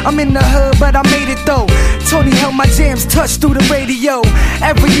 I'm in the hood, but I made it though. Tony held my jams touch through the radio.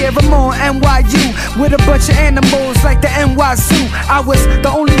 Every year I'm on NYU with a bunch of animals like the NY Zoo. I was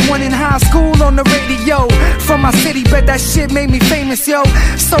the only one in high school on the radio. From my city, bet that shit made me famous, yo.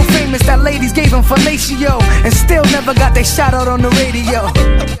 So famous that ladies gave him fellatio, and still never got their shout out on the radio.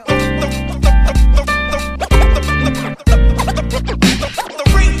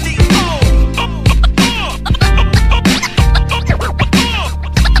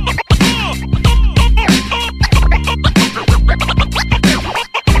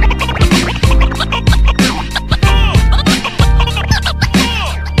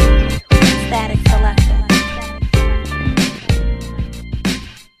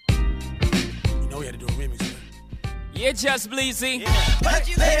 Yeah, just Bleezy.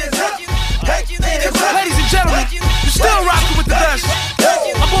 Ladies and gentlemen, you're still rocking with the best.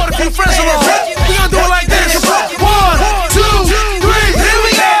 I brought a few friends along. We're gonna do it like this. 1, 2, 3, here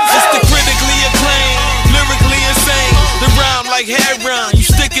we go. It's the critically acclaimed, lyrically insane. The rhyme like heroin, you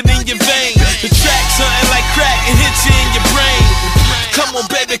stick it in your vein. The track something like crack, it hits you in your brain. Come on,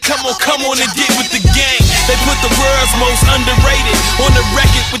 baby, come on and get with the game. They put the world's most underrated on the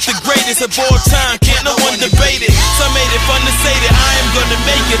record with the greatest of all time. Can't no one debate it. Some made it fun to say that I am gonna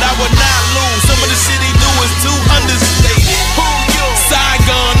make it. I will not lose. Some of the shit he do is too understated.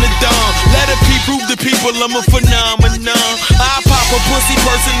 Saigon the Dawn. Let it be prove to people I'm a phenomenon. I pop a pussy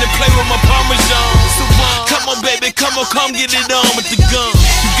person to play with my Parmesan. So come on, baby, come get it on with the gun.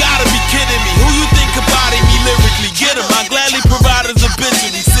 You gotta be kidding me. Who you think about me lyrically? Get him. I gladly provide his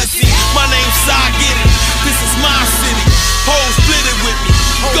obituary, sissy. My name's Sai, get it. This is my city. Hoes split it with me.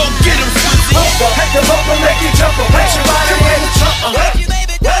 Go get him, sissy. Heck them up and make you jump up. Make your body in the trunk.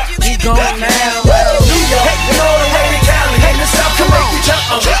 We gone now. New York, and all the way to Cali. And the South can make you jump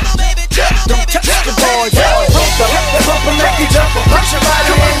up. Don't touch the boy, yo. Heck them up and make you jump up. Put your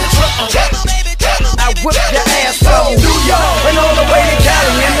body in the trunk. I whip your ass from New York, and all the way to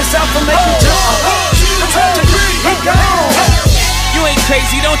Cali. And the South can make you jump up. We gone. You ain't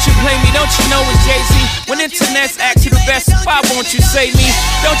crazy, don't you blame me, don't you know it's Jay-Z? When internet's ask you the best, why won't you say me?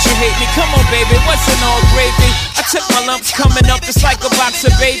 Don't you hate me, come on baby, what's in all gravy? I took my lumps coming up just like a box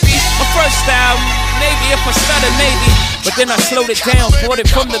of baby. My first style, maybe if I stutter, maybe. But then I slowed it down, bought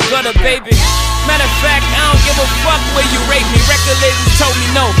it from the gutter, baby. Matter of fact, I don't give a fuck where you rate me. Record labels told me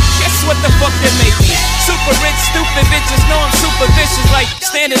no, guess what the fuck they made me? Super rich, stupid bitches know I'm super vicious. Like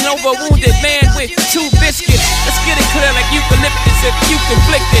standing over a wounded man with 2 biscuits. Let's get it clear like eucalyptus if you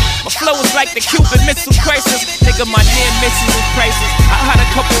conflicted. My flow is like the Cuban Missile Crisis. Nigga, my near misses is prices. I had a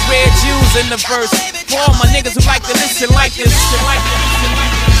couple rare Jews in the verse. For all my niggas who like to listen like this.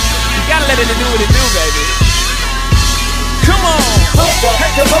 You gotta let it do what it do, baby. Come on.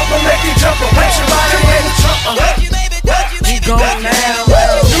 Heck them up and make you jump up. Put your body in the trunk. We gone now.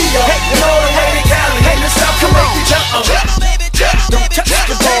 New York, and all the way to Cali. And the South can make you jump up. Don't touch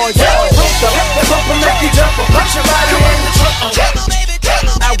the boy, yo. Heck them up and make you jump up. Put your body in the trunk.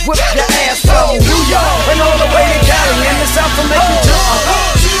 I whip your ass from New York, and all the way to Cali. And the South can make you jump up.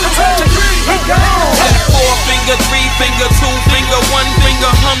 We gone. 4 finger, 3 finger, 2 finger, 1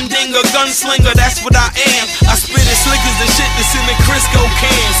 finger, humdinger, gunslinger, that's what I am. I spit it slick as the shit that's in the Crisco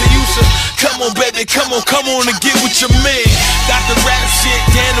cans. And you should come on, baby, come on and get with your man. Got the rap shit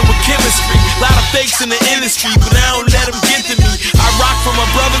down with chemistry. Lot of fakes in the industry, but I don't let them get to me. I rock for my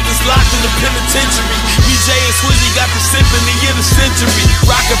brother that's locked in the penitentiary. BJ and Swizzy got the symphony of the century.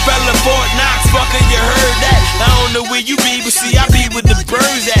 Rockefeller, Fort Knox, fucker, you heard that? I don't know where you be, but see, I be with the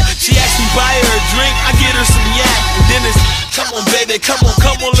birds at. She asked me buy her a drink, I get her some yak. And then it's, come on, baby, come on,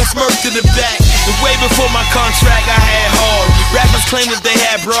 let's murk to the back. And way before my contract, I had hard. Rappers claim that they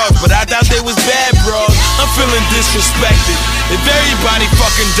had bras, but I thought they was bad bras. I'm feeling disrespected. If everybody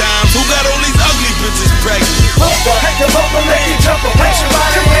fucking dimes, who got all these ugly bitches pregnant? Heck them up and make you jump up. Put your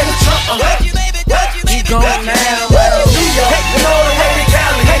body in the trunk. We gone now. New York, and all the way to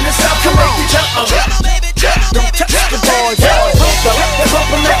Cali. And the South can make you jump up. Don't touch the boy, yo. Heck them up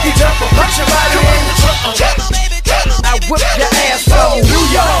and make you jump up. Put your body in the trunk. I whip your ass from New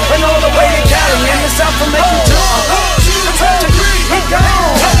York, and all the way to Cali. And the South can make you jump up. We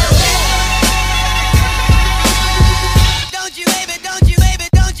gone.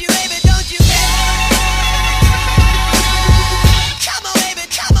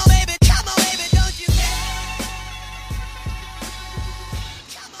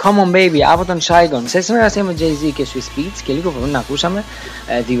 Come on Baby από τον Saigon σε συνεργασία με Jay-Z και Swiss Beats, και λίγο πριν ακούσαμε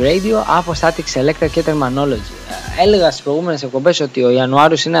The Radio από Static Selector και Terminology. Έλεγα στις προηγούμενες εκπομπές ότι ο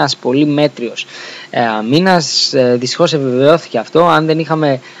Ιανουάριος είναι ένας πολύ μέτριος μήνας. Δυστυχώς επιβεβαιώθηκε αυτό. Αν δεν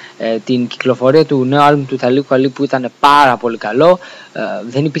είχαμε την κυκλοφορία του νέου άλμπουμ του Ταλίου Κουαλί που ήταν πάρα πολύ καλό,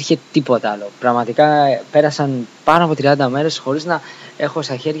 δεν υπήρχε τίποτα άλλο. Πραγματικά πέρασαν πάνω από 30 μέρες χωρίς να έχω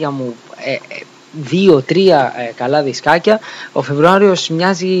στα χέρια μου 2-3 καλά δισκάκια. Ο Φεβρουάριος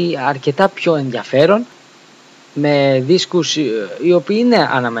μοιάζει αρκετά πιο ενδιαφέρον, με δίσκους οι οποίοι είναι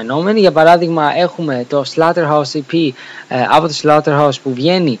αναμενόμενοι. Για παράδειγμα έχουμε το Slaughterhouse EP από το Slaughterhouse που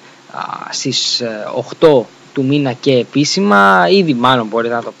βγαίνει στις 8 του μήνα και επίσημα. Ήδη μάλλον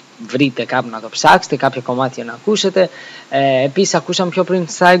μπορείτε να το βρείτε κάπου, να το ψάξετε, κάποια κομμάτια να ακούσετε. Επίσης ακούσαμε πιο πριν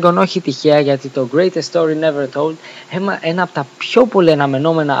Saigon, όχι τυχαία, γιατί το Greatest Story Never Told, ένα από τα πιο πολύ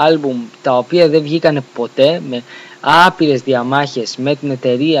αναμενόμενα άλμπουμ τα οποία δεν βγήκανε ποτέ, με άπειρες διαμάχες με την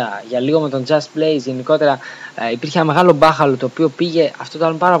εταιρεία, για λίγο με τον Just Blaze. Γενικότερα υπήρχε ένα μεγάλο μπάχαλο το οποίο πήγε αυτό το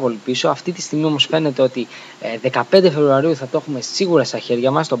άλλο πάρα πολύ πίσω. Αυτή τη στιγμή όμως φαίνεται ότι 15 Φεβρουαρίου θα το έχουμε σίγουρα στα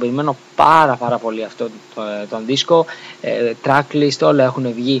χέρια μας. Τον περιμένω πάρα πολύ αυτό τον δίσκο. Tracklist όλα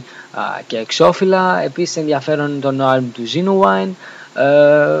έχουν βγει και εξώφυλλα. Επίσης ενδιαφέρον το νέο άλμπum του Genuine.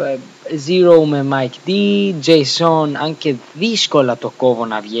 Zero με Mike D, Jason, αν και δύσκολα το κόβω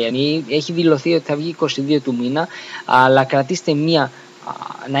να βγαίνει. Έχει δηλωθεί ότι θα βγει 22 του μήνα, αλλά κρατήστε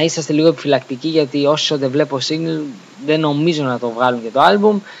να είσαστε λίγο επιφυλακτικοί, γιατί όσο δεν βλέπω single δεν νομίζω να το βγάλουν και το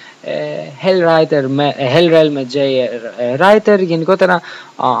album. Hellrail με J. Writer. Γενικότερα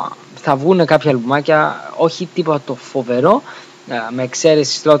θα βγουν κάποια αλμπουμάκια, όχι τίποτα το φοβερό, με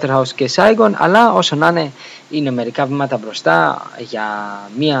εξαίρεση Slaughterhouse και Saigon, αλλά όσο να είναι μερικά βήματα μπροστά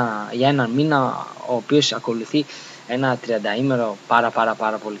για έναν μήνα, ο οποίος ακολουθεί ένα 30ημερο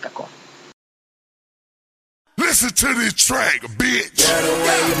πάρα πολύ κακό. Listen to this track, bitch. Girl, the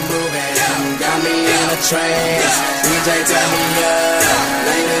way you moving got me in a trance. DJ tell me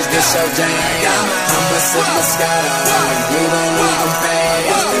ladies, this your jam. I'ma sip my Moscato, you gon' leave them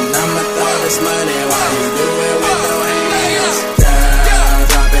fast, and I'ma throw this money while you do it with no hands. Girl,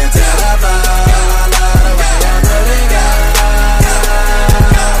 drop it to the floor. I love the way you put it, girl.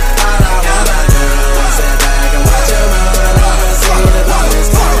 All I wanna do is sit back and watch you move and over see the bonus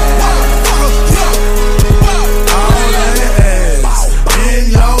come.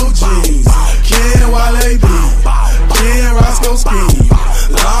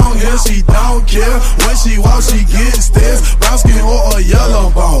 Long hair, she don't care. When she walks, she gets stares. Brown skin or a yellow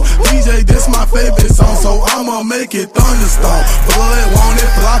ball. DJ, this my favorite song, so I'ma make it thunderstorm. Blood, want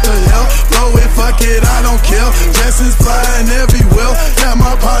it, flock of hell. Blow it, fuck it, I don't care. Dresses flying everywhere. Got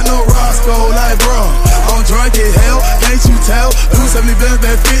my partner Roscoe, like bro, I'm drunk as hell. Can't you tell? Do 70 bands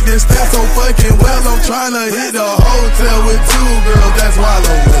that fit this stat so fucking well. I'm tryna hit the hotel with 2 girls that's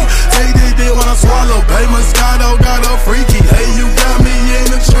wallow. Take this dick when I swallow. Pay Moscato, got a freaky. Hey, you got me in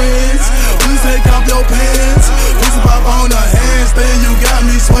the trance. Please take off your pants. Please pop on the handstand. You got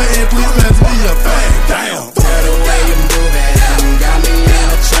me sweating. Please pass me a fag. Damn. Girl, the way you moving got me in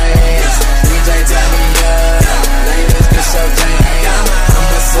a trance. DJ tell me ladies, this your jam.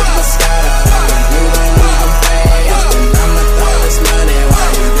 I'ma sip my Moscato, you gon' leave them fast, and I'ma throw this money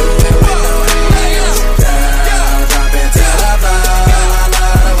while you do it with no hands. Girl, drop it to the floor. I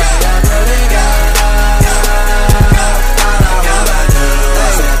love the way you put it, girl.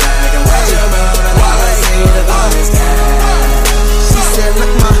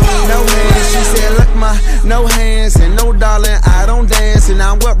 No hands and no darling, I don't dance. And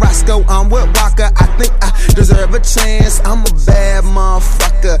I'm with Roscoe, I'm with Walker. I think I deserve a chance. I'm a bad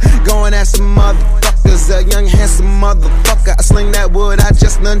motherfucker, going at some motherfuckers. A young handsome motherfucker. I sling that wood, I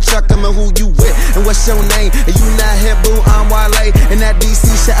just nunchuck them. And who you with? And what's your name? And you not here, boo, I'm Wale. And that DC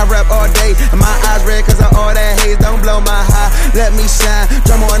shit I rap all day. And my eyes red cause of all that haze. Don't blow my high, let me shine.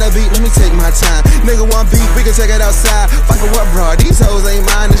 Drum on the beat, let me take my time. Nigga want beef, we can take it outside. Fuckin' what, bro? These hoes ain't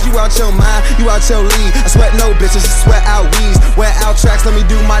mine. Is you out your mind? You out your league? I sweat no bitches, I sweat out weeds. Wear out tracks, let me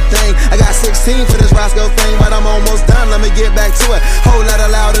do my thing. I got 16 for this Roscoe thing, but I'm almost done, let me get back to it. Whole lot of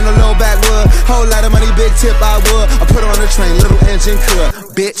loud in a low backwood. Whole lot of money, big tip I would. I put on the train, little engine could.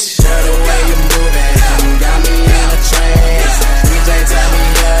 Bitch. Girl, the way you moving got me in a trance. DJ tell me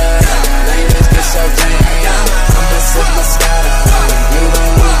ladies, this your jam. I'ma sip my Moscato, you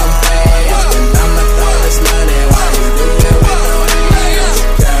gon' leave them fast, and I'ma throw this money while you do it with no hands.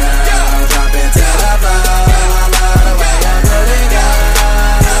 Girl, drop it to the floor. I love the way you put it, girl.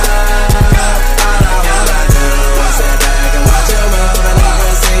 All I wanna do is sit back and watch you move and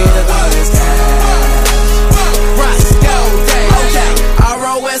over see the bonus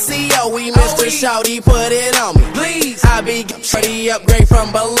R-O-S-C-O, we Mr. Shawty, put it on me. Please, I be shorty upgrade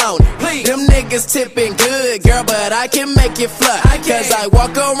from bologna. Please, them niggas tipping good, girl, but I can make it flush. Cause I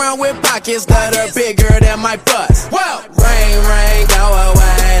walk around with pockets that are bigger than my bust. Whoa. Rain, rain, go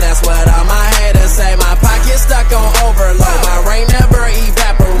away, that's what all my haters say. My pocket's stuck on overload, my rain never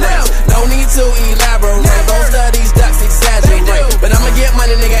evaporates. No need to elaborate, those studies ducks exaggerate. But I'ma get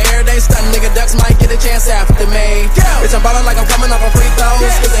money, nigga, every day stun. Nigga, ducks might get a chance after me. Bitch, I'm ballin' like I'm coming off a free throws.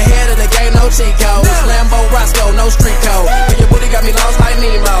 Cause the head of the game, no cheat codes. Lambo, Roscoe, no street code. But your booty got me lost like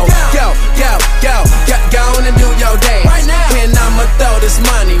Nemo. Go, go, go, go on and do your dance. Right now. And I'ma throw this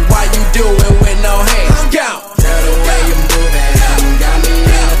money while you do it with no hands. Go. Girl, the way you moving got me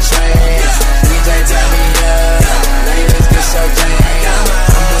in a trance. DJ tell me ladies, this your jam.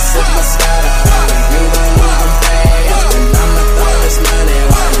 I'ma sip my Moscato, you gon' leave them fast, and I'ma throw this money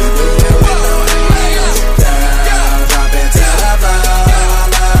while you do it with no hands. Girl, drop it to the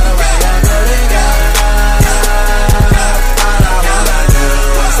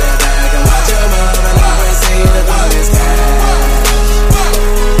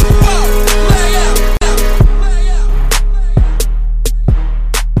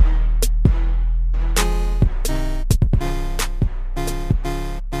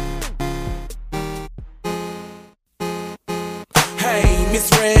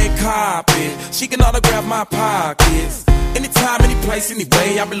red carpet. She can autograph my pockets. Anytime, any place, anyway,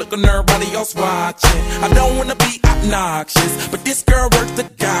 I be looking at everybody else watching. I don't wanna be obnoxious, but this girl works the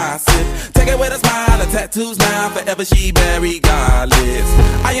gossip. Take it with a smile, her tattoos now, forever she buried godless.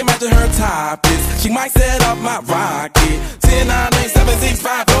 I imagine her topless, she might set up my rocket. 10, 9, 8, 7, 6,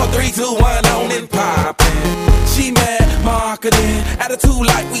 5, 4, 3, 2, 1, on and poppin'. She mad marketing, attitude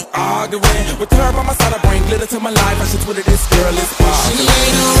like we arguing. With her by my side, I bring glitter to my life. I should Twitter this girl is She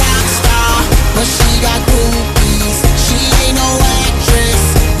ain't a rock star, but she got groupies. She ain't no actress,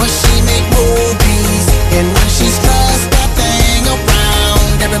 but she make movies. And when she's stressed that thing around,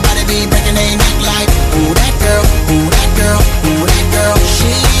 everybody be breaking their neck like, ooh that girl, ooh that girl, ooh that girl.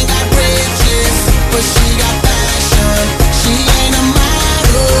 She ain't got riches, but she got fashion. She ain't a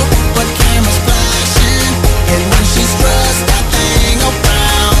model, but cameras flashing. And when she's stressed that thing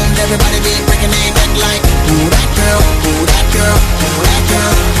around, everybody be breaking their neck like, ooh that girl, ooh that girl, ooh that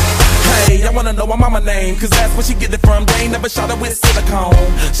girl. Hey, I wanna know my mama name, cause that's where she get it from. They ain't never shot her with silicone.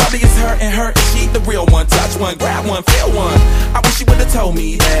 Shawty is her and her is she the real one. Touch one, grab one, feel one. I wish she would've told me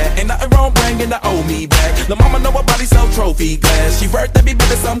that. Ain't nothing wrong bringing the old me back. The mama know her body so trophy glass. She worth every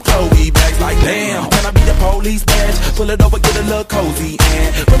bit of some Chloe bags. Like damn, can I be the police badge? Pull it over, get a little cozy and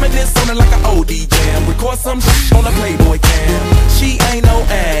reminisce on it like an OD jam. Record some shit on a Playboy cam. She ain't no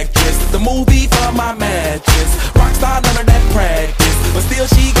actress, the movie for my mattress. Rockstar, none of that practice, but still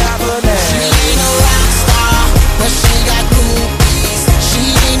she got her name. She ain't a rock star, but she got groupies. She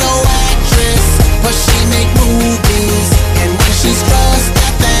ain't no actress, but she make movies. And when she's stressed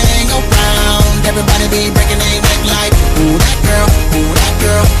that thing around, everybody be breaking their neck like, ooh that girl, ooh that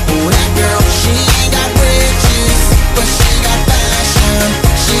girl, ooh that girl. She ain't got riches, but she got fashion.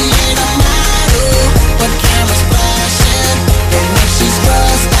 She ain't a model, but cameras flashing. And when she's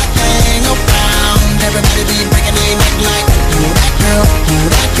stressed that thing around, everybody be breaking their neck like, ooh that girl, ooh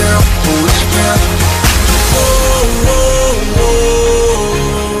that girl, ooh that girl. Oh, oh, oh,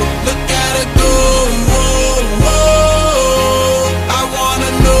 look at her go, oh, oh, I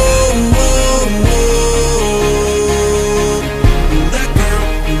wanna know, oh, oh, who that girl,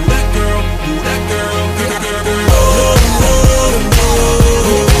 who that girl, who that girl, girl, girl, girl. Oh, oh, oh,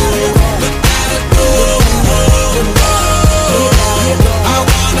 look at her go, oh, oh, I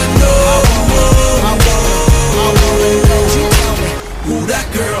wanna know, who that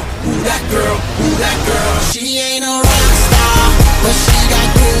girl, who that girl, who that girl. She ain't a rock star, but she got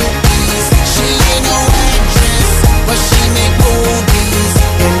groupies. She ain't no actress, but she make movies.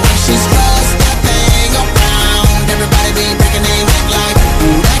 And when she's stressed that thing around, everybody be breaking their neck like,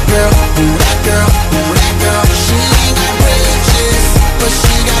 ooh that girl, ooh that girl, ooh that girl. She ain't got riches, but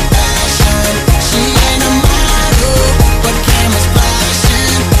she got fashion. She ain't a model, but cameras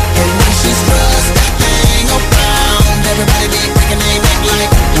flashing. And when she's stressed that thing around, everybody be breaking their neck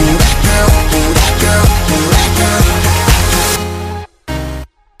like, ooh that girl, ooh that girl, ooh that girl.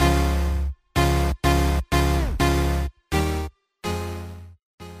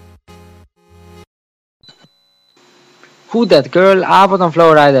 Who That Girl από τον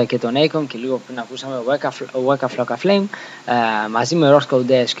Flowrider και τον Akon, και λίγο πριν ακούσαμε Waka Flocka Flame μαζί με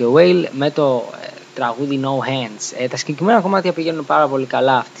Roscoe Dash και Whale με το τραγούδι No Hands. Τα συγκεκριμένα κομμάτια πηγαίνουν πάρα πολύ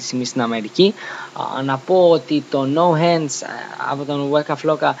καλά αυτή τη στιγμή στην Αμερική. Να πω ότι το No Hands από τον Waka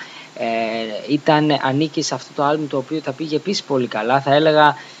Flocka ανήκει σε αυτό το άλμπουμ το οποίο τα πήγε επίσης πολύ καλά. Θα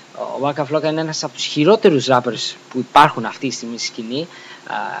έλεγα ο Waka Flocka είναι ένας από τους χειρότερους rappers που υπάρχουν αυτή τη στιγμή στη σκηνή.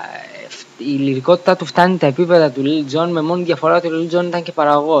 Η λυρικότητά του φτάνει τα επίπεδα του Lil Jon, με μόνη διαφορά ότι ο Lil Jon ήταν και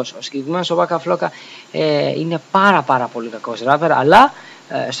παραγωγός. Ο συγκεκριμένος ο Waka Flocka είναι πάρα πολύ κακός rapper, αλλά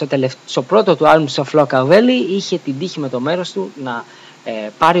στο πρώτο του άλμπουμ στο Flocka Valley είχε την τύχη με το μέρος του να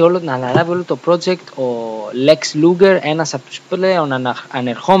να αναλάβει όλο το project ο Lex Luger, ένας από τους πλέον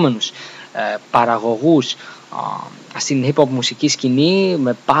ανερχόμενους παραγωγούς στην hip hop μουσική σκηνή,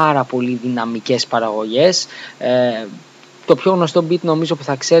 με πάρα πολύ δυναμικές παραγωγές. Το πιο γνωστό beat νομίζω που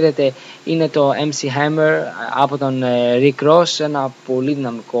θα ξέρετε είναι το MC Hammer από τον Rick Ross, ένα πολύ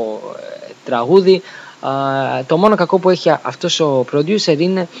δυναμικό τραγούδι. Το μόνο κακό που έχει αυτός ο producer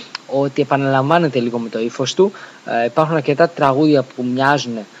είναι ότι επαναλαμβάνεται λίγο με το ύφος του. Υπάρχουν αρκετά τραγούδια που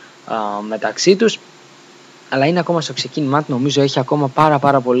μοιάζουν μεταξύ τους, αλλά είναι ακόμα στο ξεκίνημά του. Νομίζω έχει ακόμα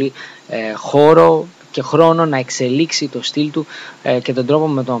πάρα πολύ χώρο και χρόνο να εξελίξει το στυλ του και τον τρόπο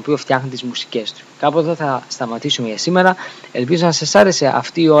με τον οποίο φτιάχνει τις μουσικές του. Κάπου εδώ θα σταματήσουμε για σήμερα. Ελπίζω να σας άρεσε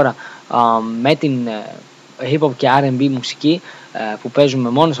αυτή η ώρα με την hip hop και R&B μουσική που παίζουμε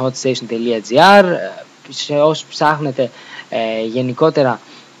μόνο στο HotStation.gr. Σε όσους ψάχνετε γενικότερα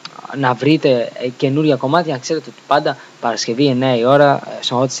να βρείτε καινούρια κομμάτια, να ξέρετε ότι πάντα Παρασκευή 9 η ώρα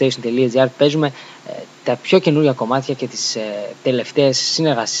στο HotStation.gr παίζουμε τα πιο καινούρια κομμάτια και τις τελευταίες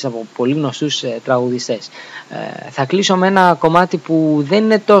συνεργασίες από πολύ γνωστούς τραγουδιστές. Θα κλείσω με ένα κομμάτι που δεν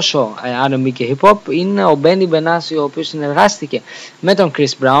είναι τόσο R&B και hip hop. Είναι ο Benny Benassi, ο οποίος συνεργάστηκε με τον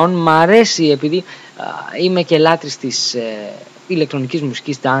Chris Brown. Μ' αρέσει επειδή είμαι και λάτρης της ηλεκτρονικής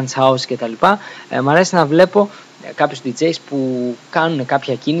μουσικής, dance house κτλ. Μ' αρέσει να βλέπω κάποιους DJs που κάνουν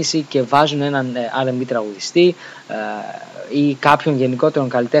κάποια κίνηση και βάζουν έναν R&B τραγουδιστή ή κάποιον γενικότερον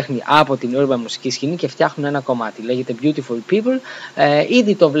καλλιτέχνη από την urban μουσική σκηνή και φτιάχνουν ένα κομμάτι. Λέγεται Beautiful People.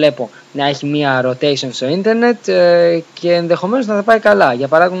 Ήδη το βλέπω να έχει μία rotation στο ίντερνετ και ενδεχομένως να θα πάει καλά. Για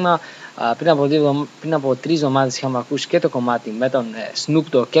παράδειγμα, πριν από 3 εβδομάδες είχαμε ακούσει και το κομμάτι με τον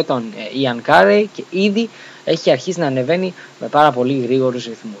Snoop Dogg και τον Ian Carey και ήδη έχει αρχίσει να ανεβαίνει με πάρα πολύ γρήγορους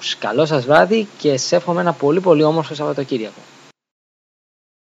ρυθμούς. Καλό σας βράδυ και σας εύχομαι ένα πολύ πολύ όμορφο Σαββατοκύριακο.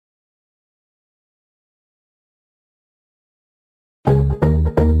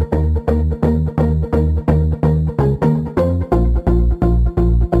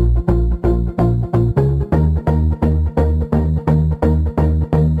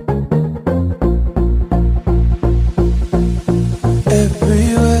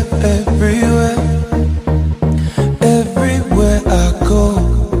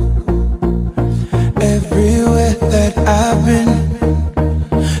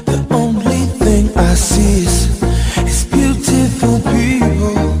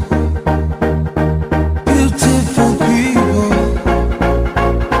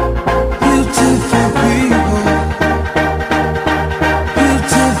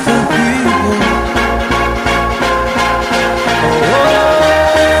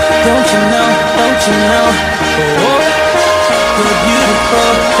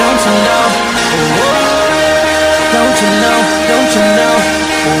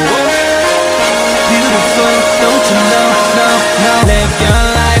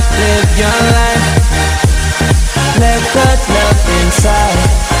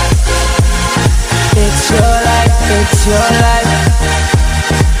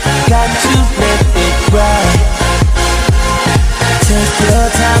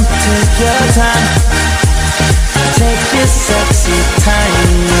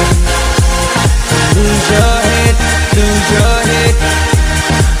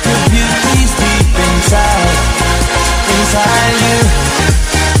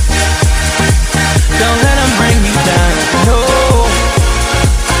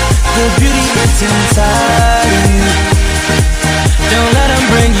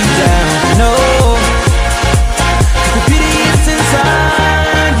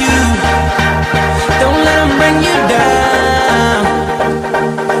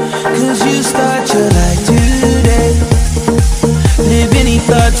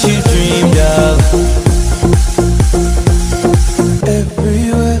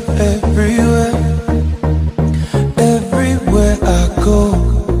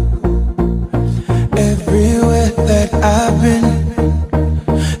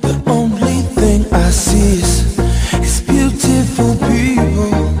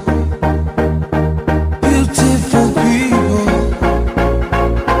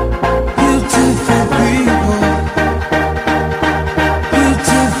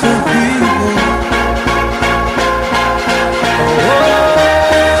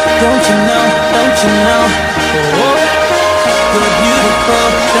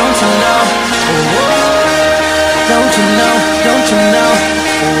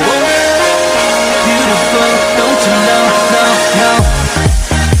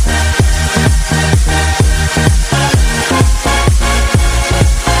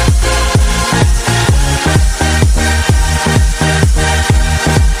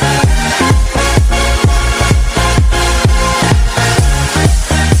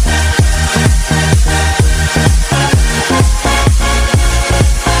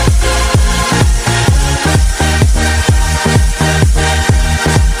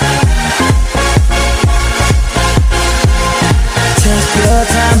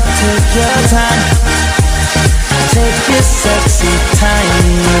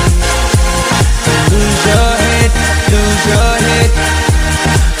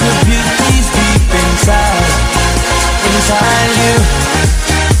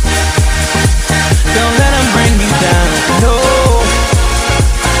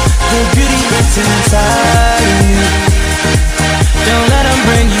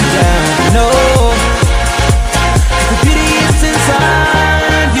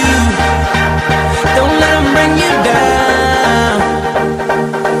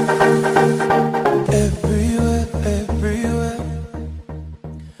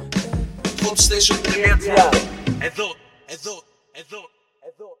 HotStation.gr. Εδώ.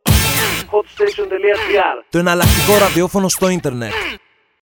 HotStation.gr. Το εναλλακτικό ραδιόφωνο στο ίντερνετ.